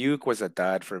 Ayuk was a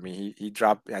dud for me. He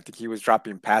dropped. I think he was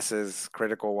dropping passes,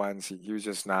 critical ones. He was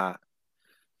just not.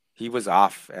 He was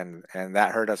off, and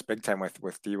that hurt us big time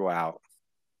with Debo out.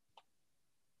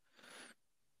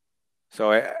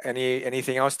 So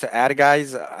anything else to add,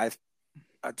 guys?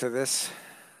 To this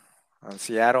on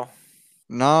Seattle.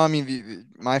 No, I mean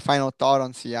my final thought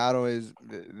on Seattle is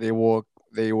they will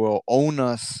own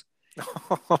us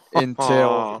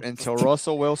until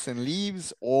Russell Wilson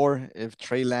leaves, or if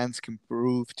Trey Lance can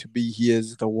prove to be he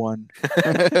is the one.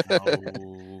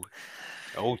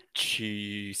 Oh,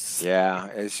 jeez. Yeah,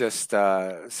 it's just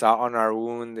salt on our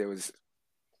wound. It was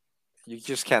you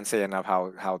just can't say enough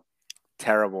how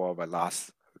terrible of a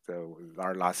loss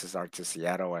our losses are to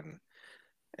Seattle,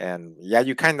 and yeah,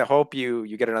 you kind of hope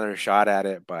you get another shot at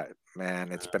it, but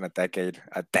man, it's been a decade.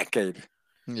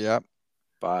 Yep.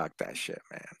 Fuck that shit,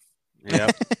 man.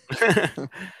 Yep.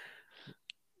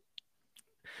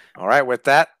 All right, with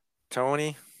that,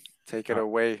 Tony, take it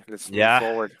away. Let's move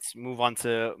forward. Let's move on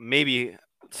to maybe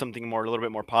something a little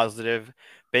bit more positive.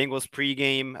 Bengals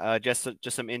pregame, just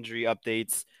some injury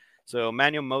updates. So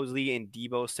Emmanuel Mosley and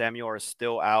Deebo Samuel are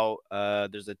still out.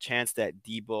 There's a chance that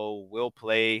Deebo will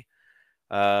play.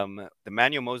 The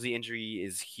Emmanuel Mosley injury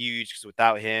is huge because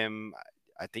without him,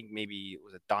 I think maybe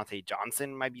was it Dante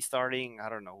Johnson might be starting. I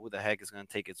don't know who the heck is going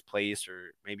to take his place,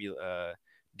 or maybe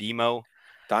Demo.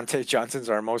 Dante Johnson's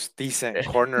our most decent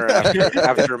corner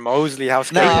after Mosley. How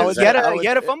scary is he that? He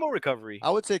had a fumble recovery. I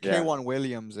would say K1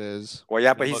 Williams is. Well,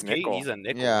 yeah, but he's nickel. He's a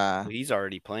nickel. Yeah. He's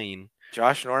already playing.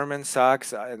 Josh Norman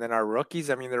sucks, and then our rookies.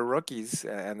 I mean, they're rookies,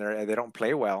 and they don't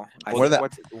play well.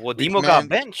 Demo got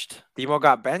benched. Demo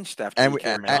got benched after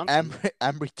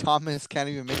Ambry Thomas can't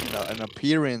even make an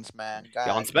appearance, man.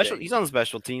 He's on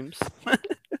special teams.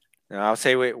 I'll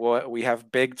say we have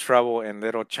big trouble in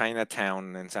Little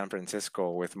Chinatown in San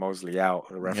Francisco with Mosley out.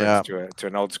 A reference to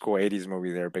an old school '80s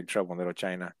movie there, Big Trouble in Little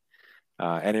China.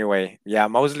 Anyway, yeah,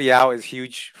 Mosley out is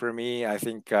huge for me. I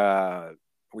think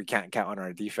we can't count on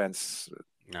our defense.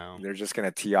 No, they're just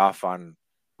gonna tee off on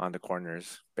the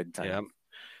corners big time. Yeah.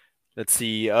 Let's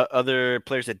see other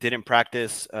players that didn't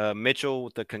practice. Mitchell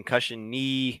with the concussion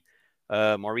knee.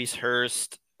 Maurice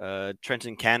Hurst.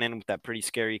 Trenton Cannon with that pretty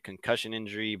scary concussion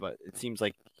injury, but it seems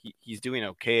like he's doing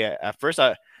okay. At first,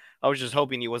 I was just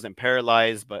hoping he wasn't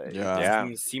paralyzed, but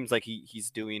it seems like he's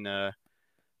doing a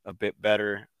bit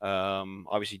better.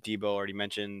 Obviously, Debo already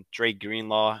mentioned. Drake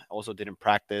Greenlaw also didn't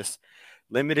practice.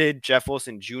 Limited Jeff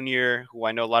Wilson Jr., who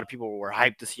I know a lot of people were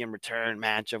hyped to see him return.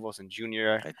 Man, Jeff Wilson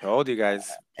Jr. I told you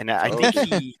guys. And I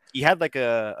think he had like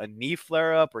a knee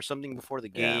flare up or something before the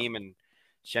game, and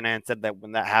Shanahan said that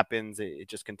when that happens, it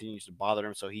just continues to bother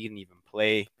him, so he didn't even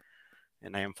play.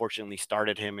 And I unfortunately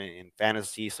started him in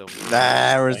fantasy. So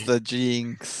there was the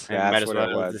jinx. That's what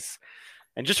it was.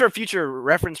 And just for future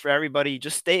reference for everybody,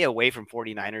 just stay away from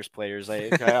 49ers players.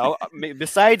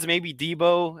 Besides maybe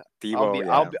Debo,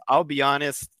 I'll be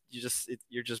honest.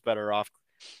 You're just better off,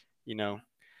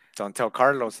 Don't tell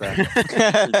Carlos that.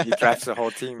 he drafts the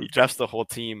whole team. He drafts the whole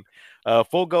team.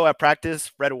 Full go at practice,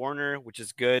 Fred Warner, which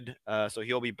is good. So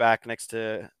he'll be back next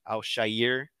to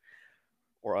Al-Shire.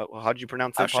 Or how do you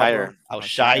pronounce it?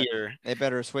 Al-Shire. They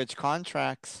better switch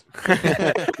contracts.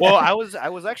 Well, I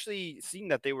was actually seeing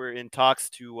that they were in talks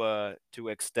to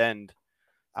extend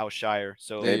Al-Shire.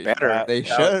 So they better. They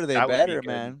better,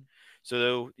 man.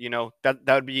 So that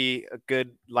would be a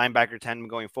good linebacker tandem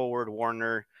going forward.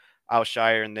 Warner,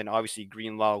 Al-Shire, and then obviously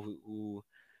Greenlaw,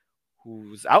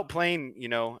 who's outplaying,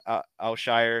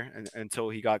 Al-Shire until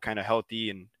he got kind of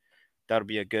healthy, and that'll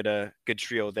be a good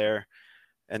trio there.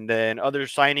 And then other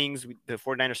signings, the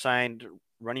 49ers signed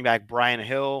running back Brian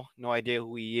Hill, no idea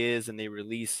who he is, and they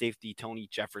released safety Tony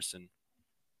Jefferson.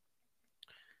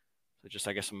 So just,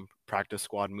 I guess, some practice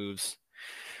squad moves.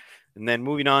 And then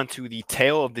moving on to the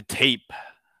tail of the tape.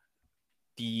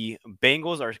 The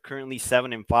Bengals are currently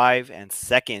 7-5 and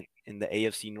second in the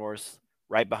AFC North,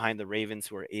 right behind the Ravens,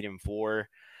 who are 8-4.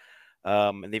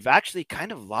 And they've actually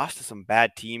kind of lost to some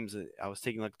bad teams. I was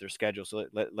taking a look at their schedule, so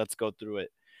let's go through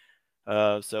it.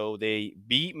 So they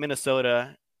beat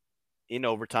Minnesota in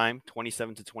overtime,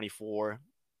 27-24.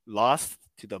 Lost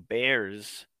to the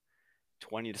Bears,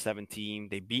 20-17.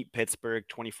 They beat Pittsburgh,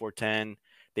 24-10.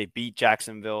 They beat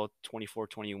Jacksonville,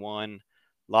 24-21.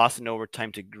 Lost in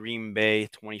overtime to Green Bay,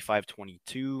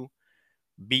 25-22.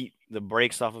 Beat the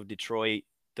brakes off of Detroit,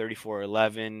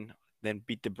 34-11. Then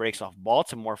beat the brakes off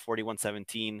Baltimore,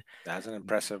 41-17. That's an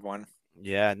impressive one.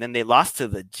 Yeah, and then they lost to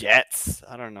the Jets.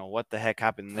 I don't know what the heck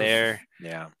happened there.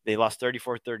 Yeah. They lost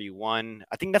 34-31.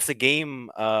 I think that's the game.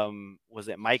 Was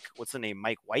it Mike? What's the name?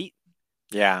 Mike White?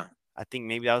 Yeah. I think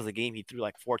maybe that was the game he threw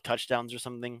like 4 touchdowns or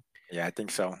something. Yeah, I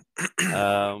think so.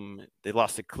 They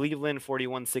lost to Cleveland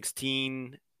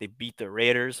 41-16. They beat the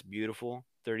Raiders, beautiful,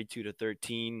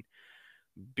 32-13.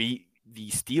 Beat the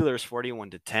Steelers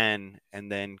 41-10,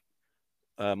 and then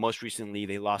most recently,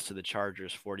 they lost to the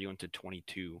Chargers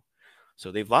 41-22.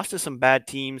 So they've lost to some bad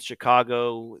teams: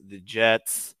 Chicago, the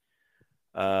Jets.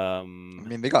 I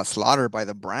mean, they got slaughtered by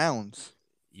the Browns.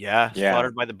 Yeah, Yeah.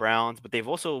 slaughtered by the Browns. But they've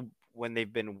also, when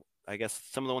they've been, I guess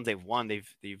some of the ones they've won,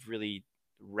 they've really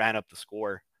ran up the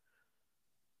score.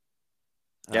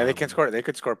 Yeah, they can score. They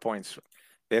could score points,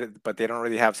 but they don't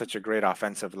really have such a great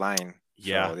offensive line.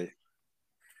 Yeah. So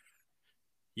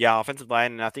Yeah, offensive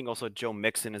line, and I think also Joe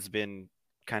Mixon has been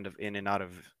kind of in and out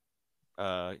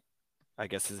of. I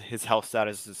guess his health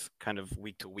status is kind of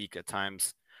week to week at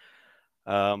times.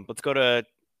 Let's go to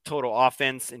total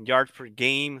offense and yards per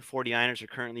game. 49ers are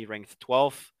currently ranked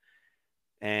 12th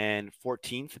and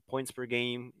 14th points per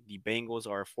game. The Bengals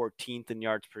are 14th in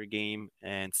yards per game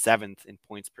and 7th in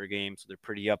points per game. So they're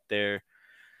pretty up there.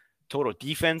 Total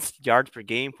defense, yards per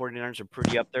game, 49ers are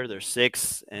pretty up there. They're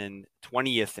 6th and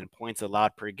 20th in points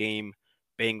allowed per game.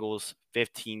 Bengals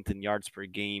 15th in yards per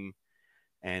game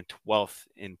and 12th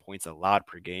in points allowed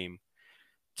per game.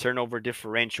 Turnover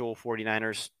differential,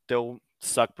 49ers still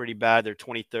suck pretty bad. They're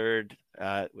 23rd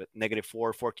with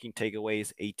 -4, 14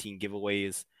 takeaways, 18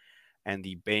 giveaways. And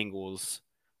the Bengals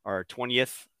are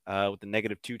 20th with a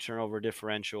 -2 turnover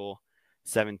differential,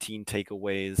 17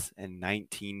 takeaways, and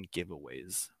 19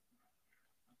 giveaways.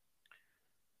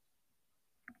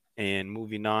 And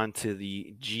moving on to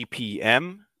the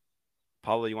GPM.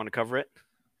 Paulo, you want to cover it?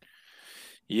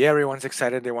 yeah, everyone's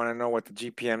excited. They want to know what the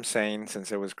GPM's saying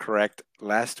since it was correct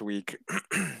last week.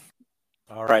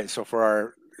 All right, so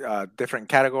for our different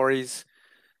categories,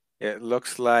 it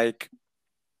looks like,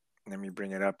 let me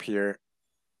bring it up here.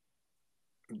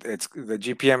 It's the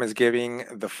GPM is giving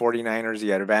the 49ers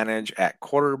the advantage at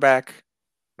quarterback.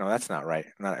 No, that's not right.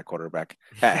 Not at quarterback.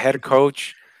 At head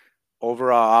coach,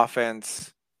 overall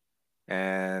offense,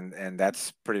 and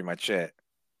that's pretty much it.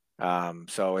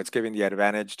 So it's giving the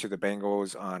advantage to the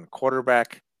Bengals on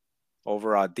quarterback,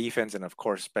 overall defense, and of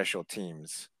course special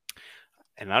teams.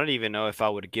 And I don't even know if I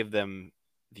would give them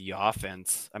the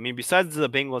offense. I mean, besides the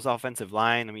Bengals offensive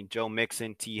line, I mean, Joe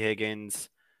Mixon, T. Higgins,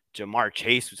 Jamar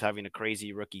Chase, who's having a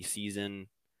crazy rookie season.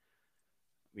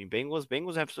 I mean,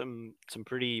 Bengals have some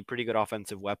pretty good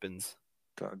offensive weapons.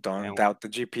 Don't doubt the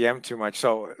GPM too much.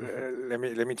 So let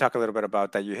me talk a little bit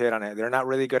about that. You hit on it. They're not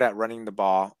really good at running the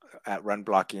ball, at run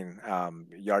blocking,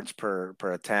 yards per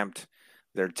attempt.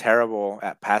 They're terrible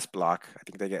at pass block. I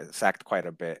think they get sacked quite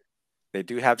a bit. They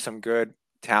do have some good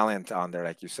talent on there,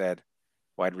 like you said,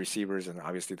 wide receivers and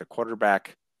obviously the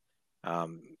quarterback.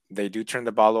 They do turn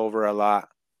the ball over a lot,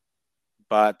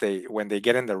 but when they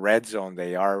get in the red zone,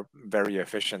 they are very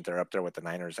efficient. They're up there with the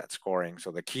Niners at scoring.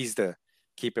 So the key's to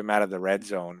keep him out of the red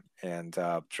zone and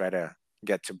try to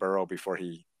get to Burrow before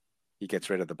he gets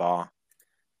rid of the ball.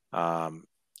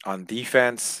 On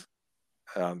defense,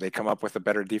 they come up with a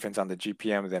better defense on the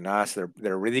GPM than us.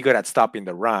 They're really good at stopping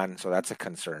the run, so that's a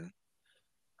concern.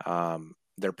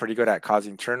 They're pretty good at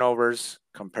causing turnovers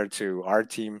compared to our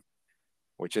team,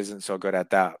 which isn't so good at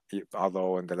that.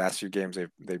 Although in the last few games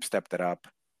they've stepped it up.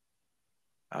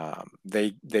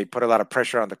 They put a lot of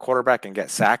pressure on the quarterback and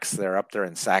get sacks. They're up there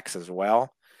in sacks as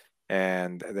well,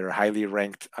 and they're highly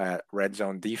ranked at red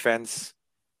zone defense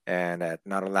and at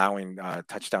not allowing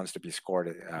touchdowns to be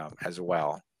scored as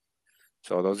well.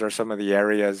 So those are some of the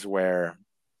areas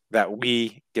that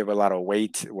we give a lot of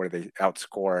weight, where they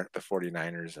outscore the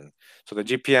 49ers. And so the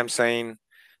GPM saying,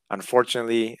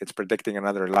 unfortunately, it's predicting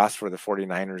another loss for the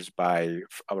 49ers by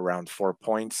around 4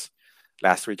 points.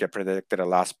 Last week I predicted a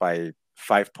loss by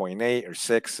 5.8 or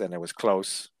 6, and it was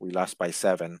close. We lost by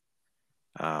 7.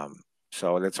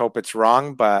 So let's hope it's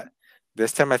wrong, but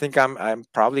this time I think I'm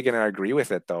probably going to agree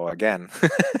with it though again.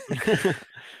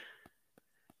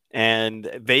 And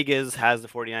Vegas has the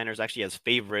 49ers actually as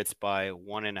favorites by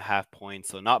 1.5 points,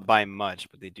 so not by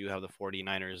much, but they do have the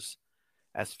 49ers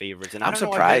as favorites. And I'm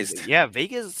surprised. Yeah,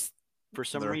 Vegas, for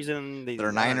some reason,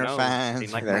 they're Niner fans. They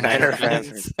like they're Niner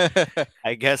fans.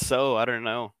 I guess so. I don't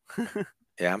know.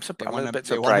 Yeah, I'm a bit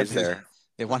surprised there.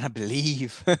 They want to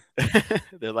believe.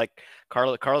 They're like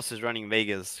Carlos is running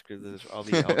Vegas because there's all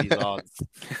these odds.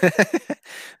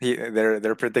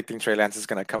 They're predicting Trey Lance is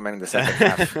going to come in the second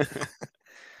half.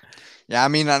 Yeah, I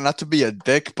mean, not to be a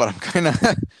dick, but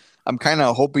I'm kind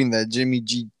of hoping that Jimmy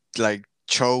G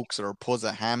chokes or pulls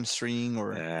a hamstring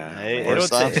or it'll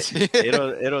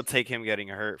take him getting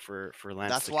hurt for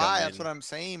Lance. That's to why. come That's in. what I'm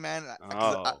saying, man.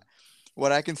 Oh.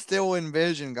 What I can still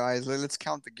envision, guys. Let's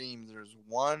count the games. There's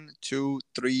 1, 2,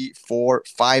 3, 4,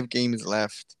 5 games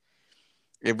left.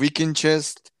 If we can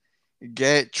just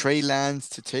get Trey Lance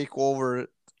to take over,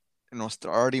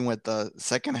 starting with the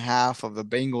second half of the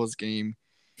Bengals game,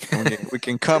 and we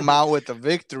can come out with a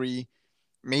victory,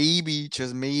 maybe,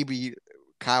 just maybe,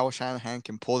 Kyle Shanahan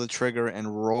can pull the trigger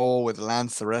and roll with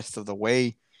Lance the rest of the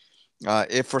way.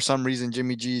 If for some reason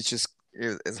Jimmy G is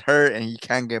hurt and he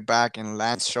can't get back, and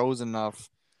Lance shows enough,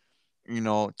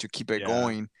 to keep it Yeah.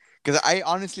 going. Because I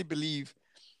honestly believe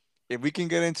if we can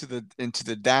get into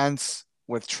the dance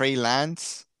with Trey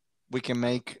Lance, we can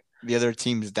make the other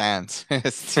teams dance.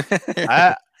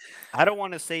 I I don't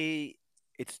want to say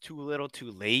it's too little,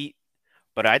 too late,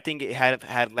 but I think it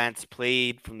had Lance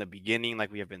played from the beginning,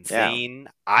 like we have been Yeah. saying,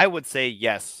 I would say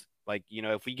yes. Like,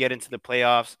 if we get into the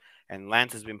playoffs and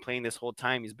Lance has been playing this whole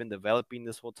time, he's been developing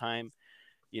this whole time.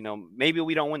 Maybe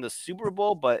we don't win the Super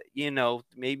Bowl, but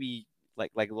maybe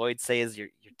like Lloyd says, you're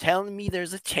telling me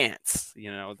there's a chance.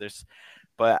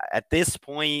 But at this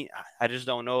point, I just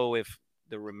don't know if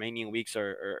the remaining weeks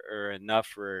are enough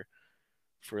for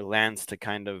Lance to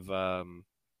kind of I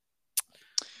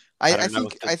I don't know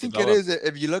think to I think it develop. is.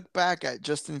 If you look back at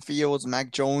Justin Fields,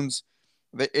 Mac Jones,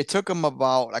 it took them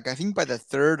about, like, I think by the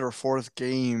third or fourth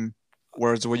game,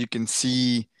 where you can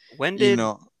see, When you did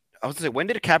know. I was gonna say when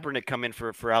did Kaepernick come in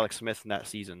for Alex Smith in that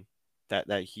season?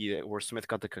 Where Smith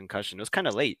got the concussion. It was kind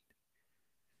of late.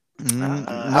 I would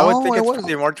No, think it it's wasn't.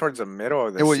 probably more towards the middle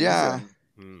of It the was, yeah. season.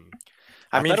 Hmm.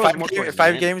 I I mean, thought it was more towards the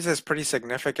five end. games is pretty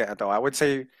significant, though. I would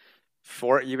say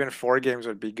even 4 games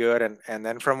would be good. And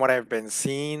then from what I've been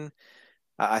seeing,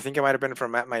 I think it might have been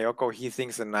from Matt Mayoko. He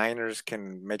thinks the Niners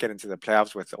can make it into the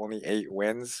playoffs with only 8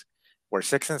 wins. We're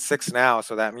 6-6 now,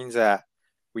 so that means that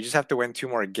we just have to win 2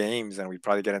 more games, and we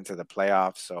probably get into the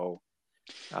playoffs. So,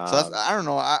 So um, I don't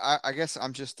know. I guess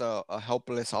I'm just a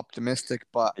helpless optimistic,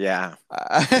 but yeah,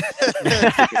 I,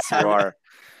 yes, I, you re- are.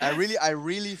 I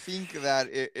really think that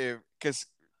if because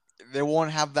they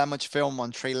won't have that much film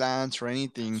on Trey Lance or That's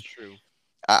anything. true.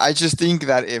 I just think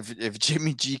that if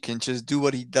Jimmy G can just do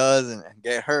what he does and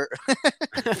get hurt,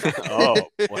 Oh,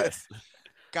 bless.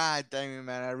 God dang it,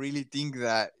 man! I really think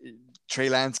that Trey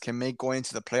Lance can make going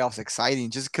into the playoffs exciting.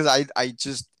 Just because I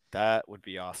just That would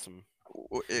be awesome.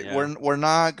 Yeah. we're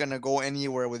not gonna go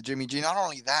anywhere with Jimmy G. Not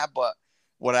only that, but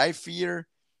what I fear,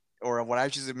 or what I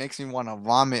just it makes me want to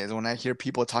vomit, is when I hear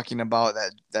people talking about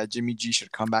that Jimmy G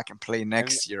should come back and play And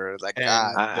next year. Like,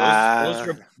 God. and those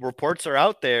Uh, reports are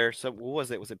out there. So what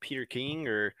was it? Was it Peter King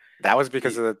or that was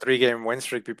because he, of the 3 game win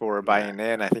streak people were nah, buying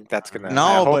in. I think that's gonna. I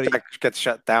No, hope but that gets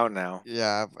shut down now.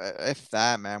 yeah, if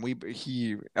that, man,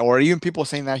 or even people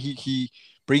saying that he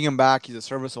bring him back, he's a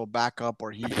serviceable backup,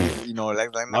 or he's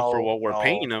like not for no, what we're no,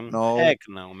 paying him? no, Heck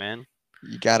no, man.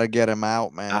 you gotta get him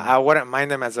out, man. I wouldn't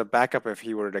mind him as a backup if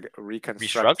he were to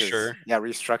Restructure.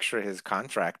 restructure his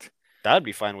contract. That'd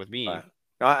be fine with me. But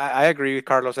no, I agree with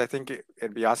Carlos. I think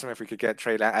it'd be awesome if we could get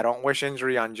Trey Lance. I don't wish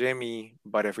injury on Jimmy,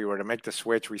 but if we were to make the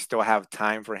switch, we still have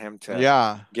time for him to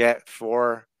Yeah, get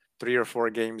 3 or 4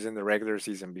 games in the regular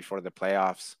season before the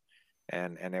playoffs,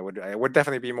 and it would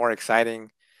definitely be more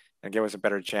exciting and give us a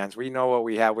better chance. We know what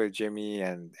we have with Jimmy,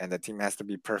 and the team has to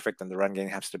be perfect, and the run game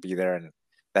has to be there, and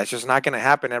that's just not going to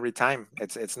happen every time.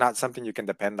 It's not something you can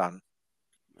depend on.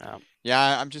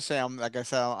 yeah. I'm just saying. Like I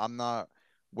said, I'm not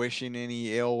wishing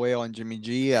any ill will on Jimmy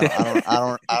G. I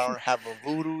don't have a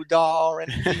voodoo doll or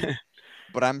anything.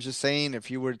 But I'm just saying,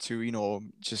 if you were to,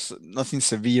 just nothing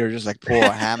severe, just like pull a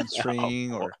Oh,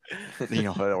 hamstring, boy.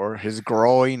 or his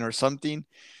groin or something,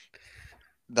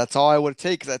 that's all I would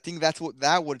take. Because I think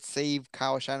that would save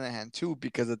Kyle Shanahan too,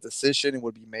 because the decision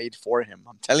would be made for him.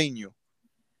 I'm telling you.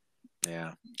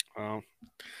 Yeah. Well,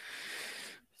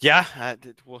 yeah.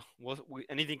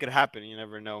 Anything could happen. You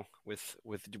never know with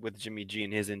Jimmy G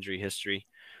and his injury history.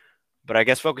 But I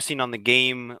guess focusing on the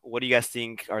game, what do you guys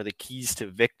think are the keys to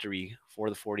victory for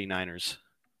the 49ers?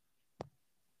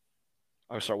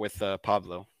 I'll start with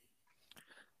Pablo.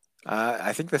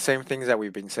 I think the same things that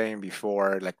we've been saying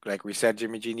before. Like we said,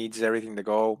 Jimmy G needs everything to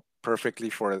go perfectly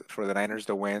for the Niners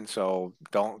to win. So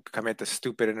don't commit the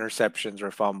stupid interceptions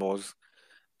or fumbles.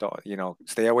 Don't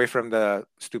stay away from the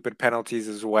stupid penalties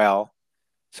as well.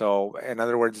 So in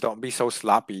other words, don't be so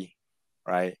sloppy,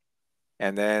 right?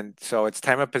 And then so it's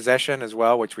time of possession as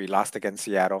well, which we lost against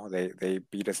Seattle. They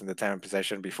beat us in the time of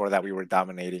possession. Before that, we were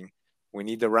dominating. We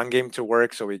need the run game to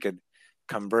work so we could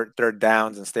convert third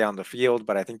downs and stay on the field.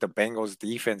 But I think the Bengals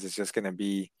defense is just going to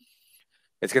be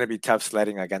it's going to be tough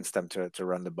sledding against them to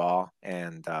run the ball.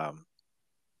 And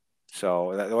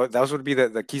so those would be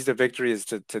the keys to victory is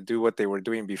to do what they were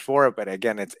doing before. But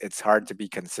again, it's hard to be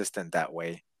consistent that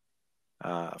way.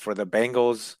 For the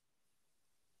Bengals,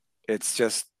 it's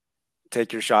just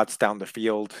take your shots down the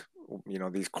field.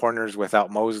 These corners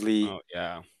without Mosley Oh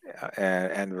yeah.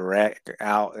 and Verrett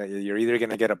out, you're either going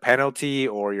to get a penalty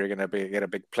or you're going to get a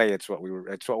big play. It's what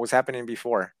was happening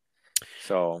before.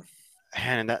 So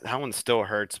And that one still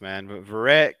hurts, man. But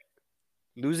Verrett,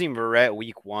 losing Verrett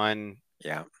week 1,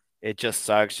 Yeah. it just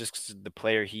sucks. Just 'cause the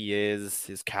player he is,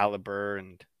 his caliber,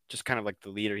 and just kind of like the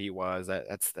leader he was.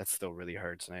 That still really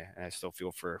hurts, and I still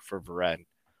feel for Verrett.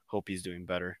 Hope he's doing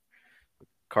better.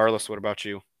 Carlos, what about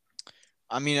you?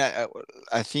 I mean,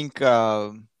 I think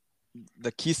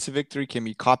the keys to victory can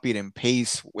be copied and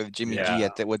pasted with Jimmy G Yeah,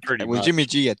 at the, with pretty with Jimmy much.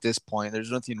 G at this point.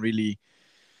 There's nothing really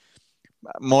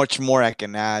much more I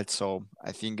can add. So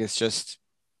I think it's just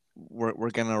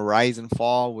we're gonna rise and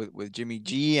fall with Jimmy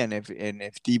G, and if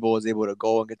Debo is able to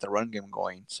go and get the run game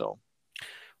going. So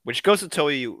Which goes to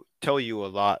tell you a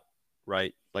lot,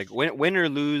 right? Like win or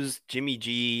lose, Jimmy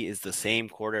G is the same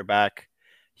quarterback.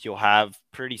 He'll have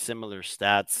pretty similar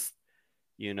stats,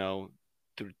 you know,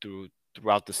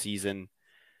 throughout the season.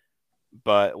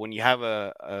 But when you have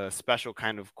a special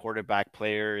kind of quarterback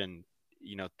player and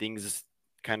things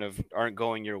kind of aren't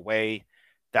going your way,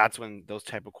 that's when those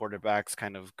type of quarterbacks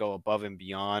kind of go above and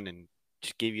beyond and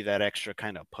just give you that extra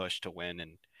kind of push to win.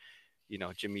 And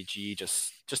Jimmy G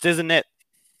just isn't it.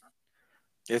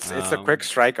 It's a quick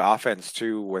strike offense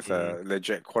too, with Mhm. a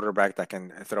legit quarterback that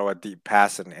can throw a deep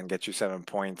pass and get you 7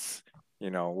 points,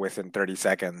 within 30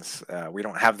 seconds. We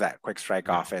don't have that quick strike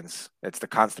No. offense. It's the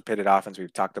constipated offense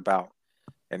we've talked about.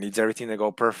 It needs everything to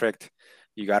go perfect.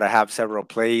 You got to have several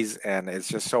plays, and it's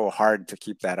just so hard to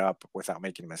keep that up without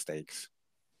making mistakes.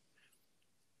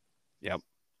 Yep.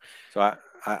 So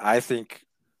I think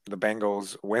the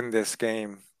Bengals win this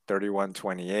game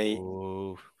 31-28.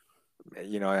 Oh,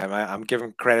 I'm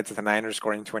giving credit to the Niners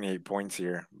scoring 28 points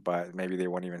here, but maybe they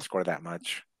won't even score that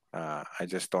much. I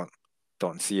just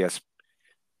don't see us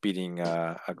beating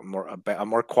a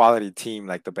more quality team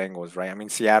like the Bengals, right? I mean,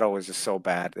 Seattle was just so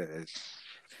bad.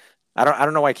 I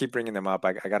don't know why I keep bringing them up.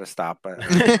 I got to stop. But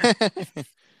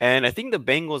and I think the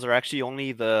Bengals are actually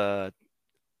only the.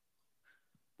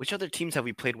 Which other teams have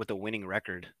we played with a winning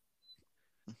record?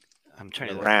 I'm trying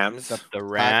the to. Rams, The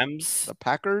Rams. the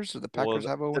Packers Well,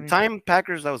 have a the winning. time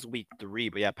Packers, that was week 3,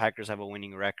 but yeah, Packers have a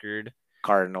winning record.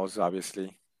 Cardinals,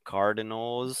 obviously.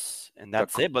 Cardinals, and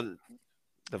that's it. But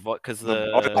because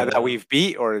that we've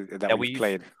beat or that we've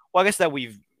played. Well, I guess that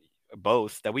we've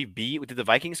both that we beat. Did the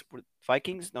Vikings?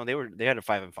 No, they had a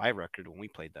 5-5 record when we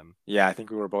played them. Yeah, I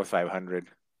think we were both 500.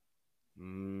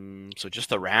 So just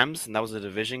the Rams, and that was a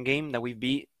division game that we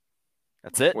beat.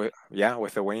 That's it.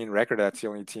 With a winning record, that's the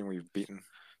only team we've beaten.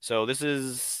 So this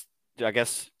is, I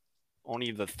guess, only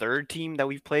the third team that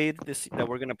we've played that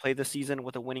we're gonna play this season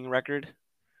with a winning record.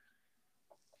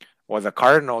 Well, the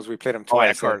Cardinals, we played them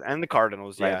twice. And the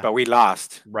Cardinals, right, yeah. But we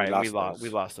lost. Right, we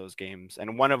lost those games,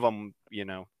 and one of them,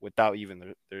 without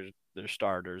even their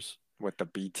starters. With the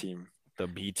B team. The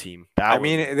B team.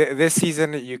 This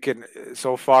season,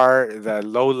 so far the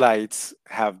lowlights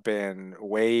have been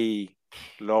way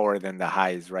lower than the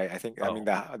highs, right? I think. I mean,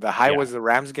 the high was the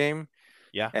Rams game.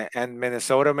 Yeah. And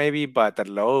Minnesota maybe, but the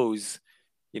lows.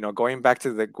 Going back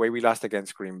to the way we lost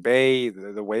against Green Bay,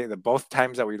 the both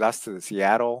times that we lost to the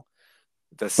Seattle.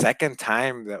 The second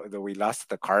time that we lost to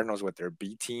the Cardinals with their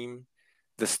B team,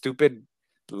 the stupid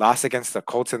loss against the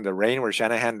Colts in the rain, where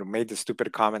Shanahan made the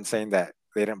stupid comment saying that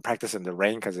they didn't practice in the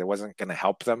rain because it wasn't going to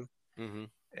help them. Mm-hmm.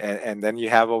 And then you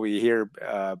have over here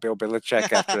Bill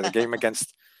Belichick after the game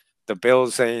against the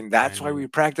Bills saying that's why we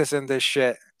practice in this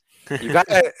shit.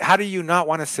 How do you not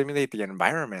want to simulate the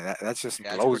environment? That just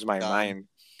blows my mind.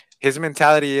 His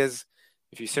mentality is,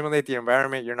 if you simulate the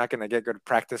environment, you're not going to get good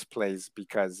practice plays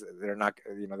because they're not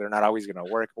always going to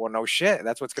work. Well, no shit.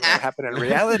 That's what's going to happen in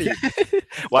reality.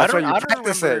 Well, that's why you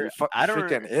practice it. You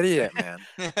freaking idiot, man.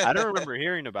 I don't remember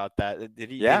hearing about that. Did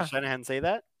Shanahan say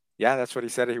that? Yeah, that's what he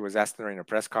said. He was asked during a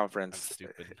press conference. That's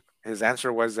stupid. His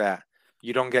answer was that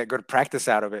you don't get good practice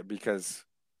out of it because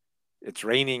it's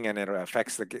raining and it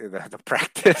affects the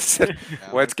practice.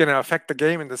 Well, it's going to affect the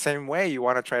game in the same way. You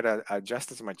want to try to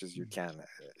adjust as much as you can.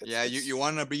 You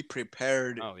want to be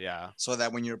prepared. Oh yeah. So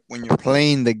that when you're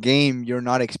playing the game, you're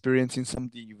not experiencing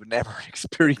something you've never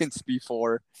experienced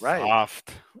before. Right.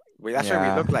 Soft. That's why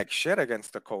we looked like shit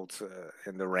against the Colts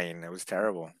in the rain. It was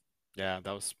terrible. Yeah,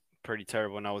 that was pretty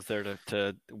terrible. And I was there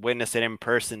to witness it in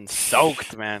person.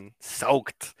 Soaked, man.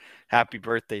 Soaked. Happy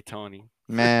birthday, Tony.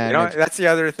 Man, that's the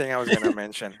other thing I was going to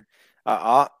mention.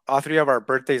 All 3 of our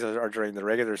birthdays are during the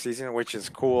regular season, which is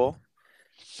cool.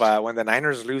 But when the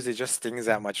Niners lose, it just stings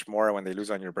that much more when they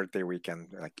lose on your birthday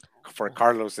weekend. Like for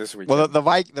Carlos this weekend. Well,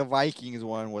 the Vikings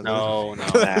one was no.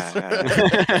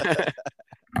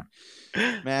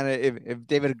 Man, if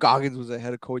David Goggins was a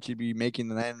head coach, he'd be making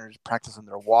the Niners practice in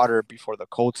their water before the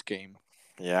Colts game.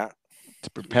 Yeah. To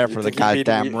prepare for the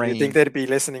goddamn rain. You think they'd be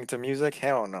listening to music?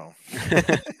 Hell no.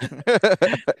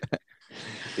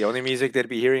 The only music they'd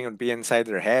be hearing would be inside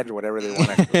their head, whatever they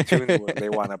want to tune, they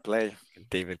want to play.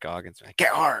 David Goggins, man.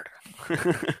 Get hard.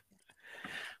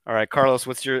 All right, Carlos,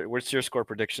 what's your score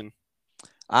prediction?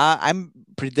 I'm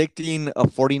predicting a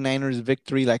 49ers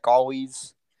victory like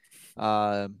always.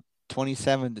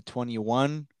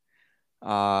 27-21.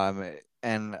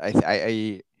 And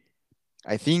I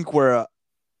think we're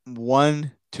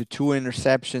 1 to 2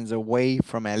 interceptions away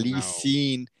from at least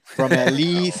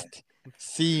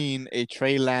seeing a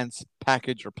Trey Lance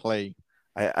package or play.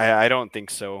 I don't think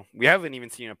so. We haven't even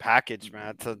seen a package,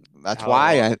 man. That's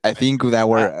why I think that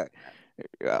we're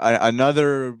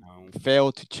another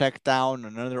fail to check down,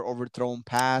 another overthrown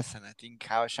pass, and I think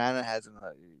Kyle Shannon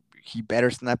he better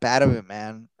snap out of it,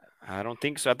 man. I don't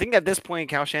think so. I think at this point,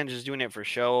 Kyle Shannon's just doing it for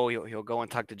show. He'll go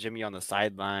and talk to Jimmy on the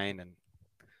sideline, and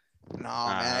no,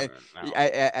 man.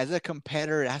 As a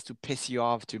competitor, it has to piss you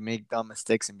off to make dumb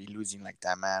mistakes and be losing like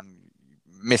that, man.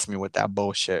 Miss me with that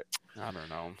bullshit. I don't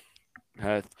know.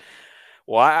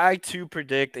 Well, I too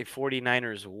predict a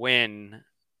 49ers win.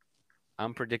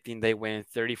 I'm predicting they win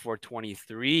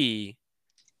 34-23.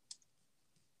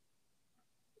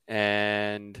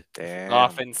 And the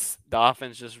offense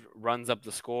just runs up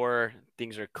the score.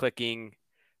 Things are clicking,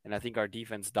 and I think our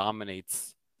defense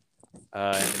dominates.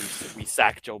 And we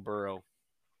sack Joe Burrow.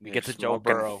 We get to Joe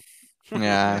Burrow.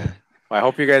 Yeah. Well, I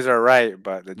hope you guys are right,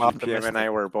 but the GPM and I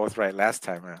were both right last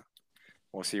time.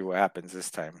 We'll see what happens this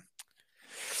time.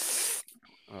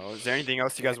 Is there anything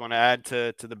else you guys want to add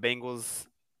to the Bengals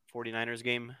 49ers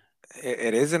game?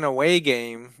 It is an away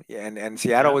game, and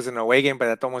Seattle was an away game, but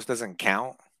that almost doesn't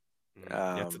count.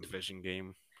 It's a division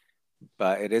game.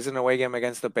 But it is an away game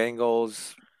against the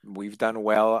Bengals. We've done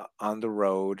well on the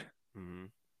road. Mm-hmm.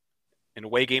 An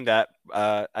away game that,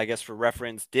 I guess for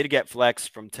reference, did get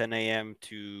flexed from 10 a.m.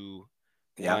 to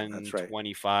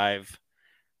 1:25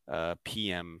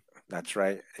 p.m. That's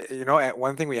right. You know,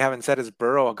 one thing we haven't said is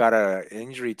Burrow got an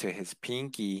injury to his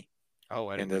pinky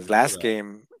in his last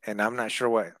game, and I'm not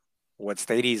sure what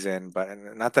state he's in, but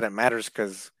not that it matters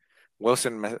because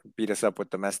Wilson beat us up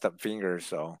with the messed up finger.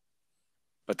 So,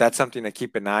 but that's something to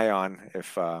keep an eye on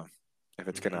if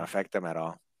it's going to affect them at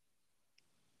all.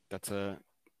 That's a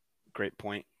great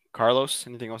point. Carlos,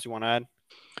 anything else you want to add?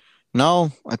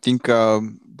 No, I think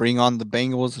bring on the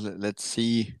Bengals. Let's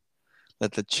see.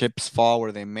 Let the chips fall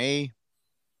where they may,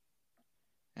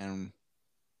 and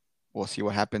we'll see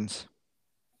what happens.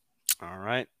 All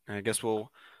right. I guess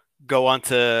we'll go on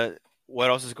to what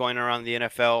else is going around the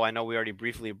NFL. I know we already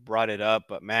briefly brought it up,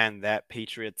 but man, that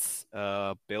Patriots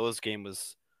Bills game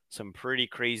was some pretty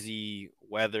crazy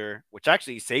weather, which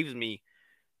actually saves me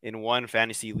in one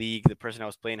fantasy league. The person I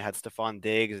was playing had Stephon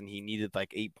Diggs, and he needed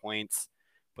like 8 points,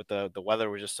 but the weather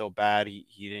was just so bad he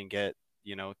didn't get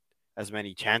as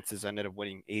many chances. I ended up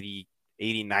winning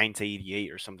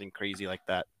 89-88 or something crazy like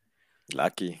that.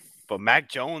 Lucky. But Mac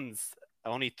Jones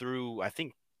only threw, I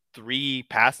think, 3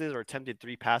 passes or attempted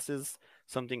 3 passes,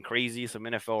 something crazy, some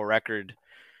NFL record.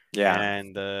 Yeah.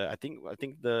 And I think what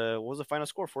was the final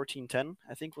score? 14-10,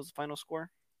 I think was the final score.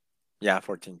 Yeah,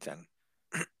 14-10.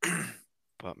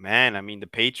 But man, I mean, the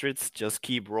Patriots just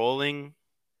keep rolling.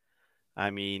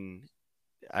 I mean,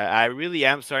 I really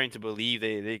am starting to believe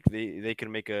they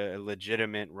can make a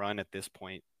legitimate run at this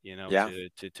point,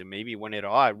 to maybe win it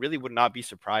all. I really would not be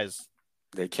surprised.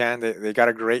 They can. They got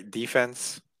a great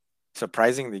defense,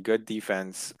 surprisingly good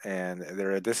defense, and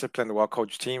they're a disciplined,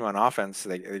 well-coached team on offense.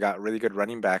 They got really good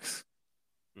running backs.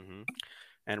 Mm-hmm.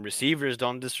 And receivers,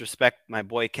 don't disrespect my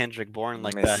boy Kendrick Bourne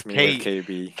like that.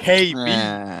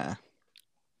 KB.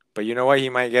 But you know what? He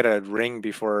might get a ring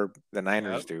before the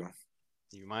Niners do.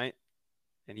 You might.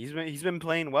 And he's been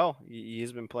playing well.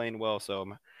 He's been playing well, so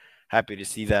I'm happy to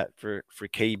see that for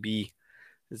KB.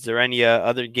 Is there any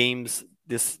other games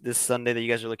this Sunday that you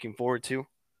guys are looking forward to?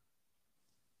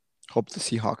 Hope the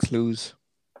Seahawks lose.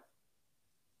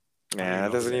 Yeah,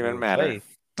 that doesn't even matter.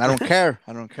 I don't care.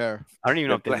 I don't even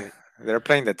know if they're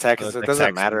playing the Texans. It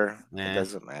doesn't matter. It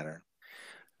doesn't matter.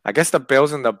 I guess the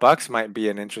Bills and the Bucks might be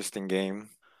an interesting game.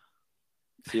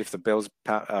 See if the Bills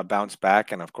bounce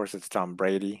back, and of course it's Tom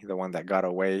Brady, the one that got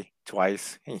away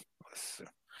twice.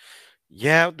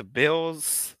 Yeah, the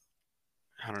Bills.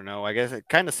 I don't know. I guess it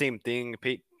kind of same thing.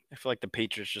 I feel like the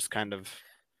Patriots just kind of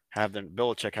have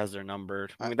Belichick has their number.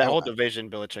 I mean, that whole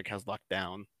division Belichick has locked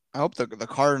down. I hope the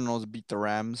Cardinals beat the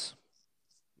Rams.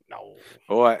 No.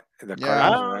 What? The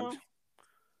Cardinals?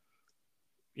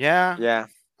 Yeah.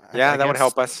 Yeah, that would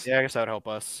help us. Yeah, I guess that would help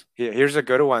us. Here's a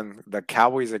good one. The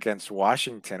Cowboys against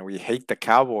Washington. We hate the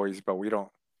Cowboys, but we don't.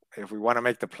 If we want to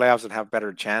make the playoffs and have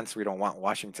better chance, we don't want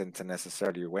Washington to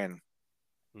necessarily win.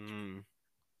 Who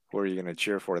are you going to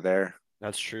cheer for there?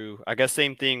 That's true. I guess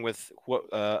same thing with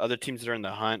what other teams that are in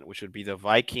the hunt, which would be the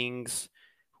Vikings,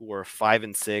 who are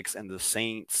 5-6, and the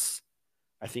Saints.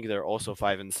 I think they're also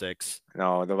 5-6.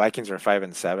 No, the Vikings are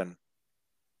 5-7,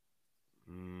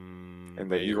 and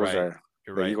the Yeah, you're right.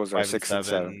 You're right. Eagles are Five and 6-7.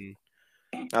 7.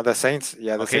 Now the Saints,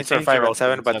 yeah, the Okay, Saints are Saints are five and also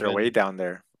seven, but they're 5-7. way down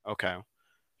there. Okay.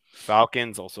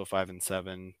 Falcons also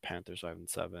 5-7. Panthers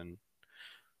 5-7.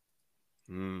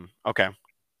 Okay.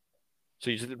 So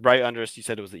you said right under us, you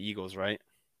said it was the Eagles, right?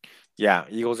 Yeah,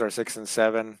 Eagles are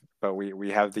 6-7, but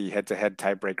we have the head-to-head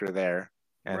tiebreaker there,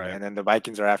 and Right. then the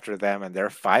Vikings are after them, and they're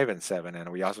 5-7,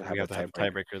 and we also We have have the to have a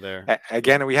tiebreaker. tiebreaker there.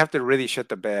 Again, we have to really shit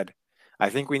the bed. I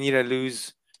think we need to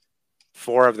lose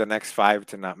 4 of the next 5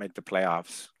 to not make the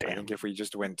playoffs. I Damn. think if we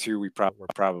just win 2, we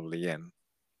probably in.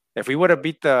 If we would have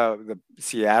beat the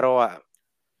Seattle,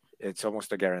 it's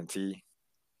almost a guarantee.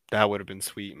 That would have been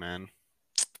sweet, man.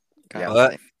 Yeah.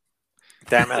 But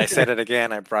Damn it, I said it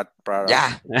again. I brought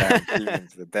yeah, up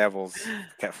demons, the devils.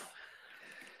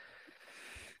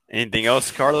 Anything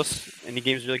else, Carlos? Any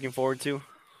games you're looking forward to?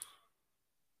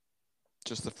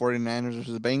 just the 49ers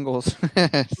versus the Bengals.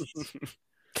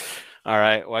 All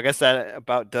right. Well, I guess that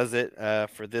about does it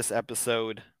for this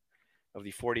episode of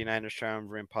the 49ers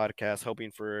Triumvirate podcast.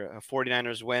 Hoping for a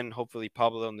 49ers win. Hopefully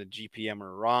Pablo and the GPM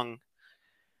are wrong.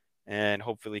 And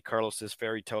hopefully Carlos's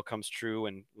fairy tale comes true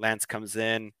and Lance comes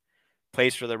in,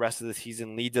 plays for the rest of the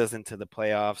season, leads us into the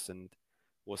playoffs, and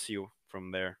we'll see you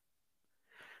from there.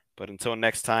 But until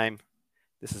next time,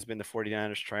 this has been the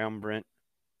 49ers Triumvirate.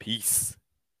 Peace.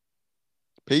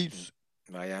 Peace.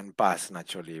 Vayan paz,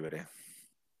 Nacho Libre.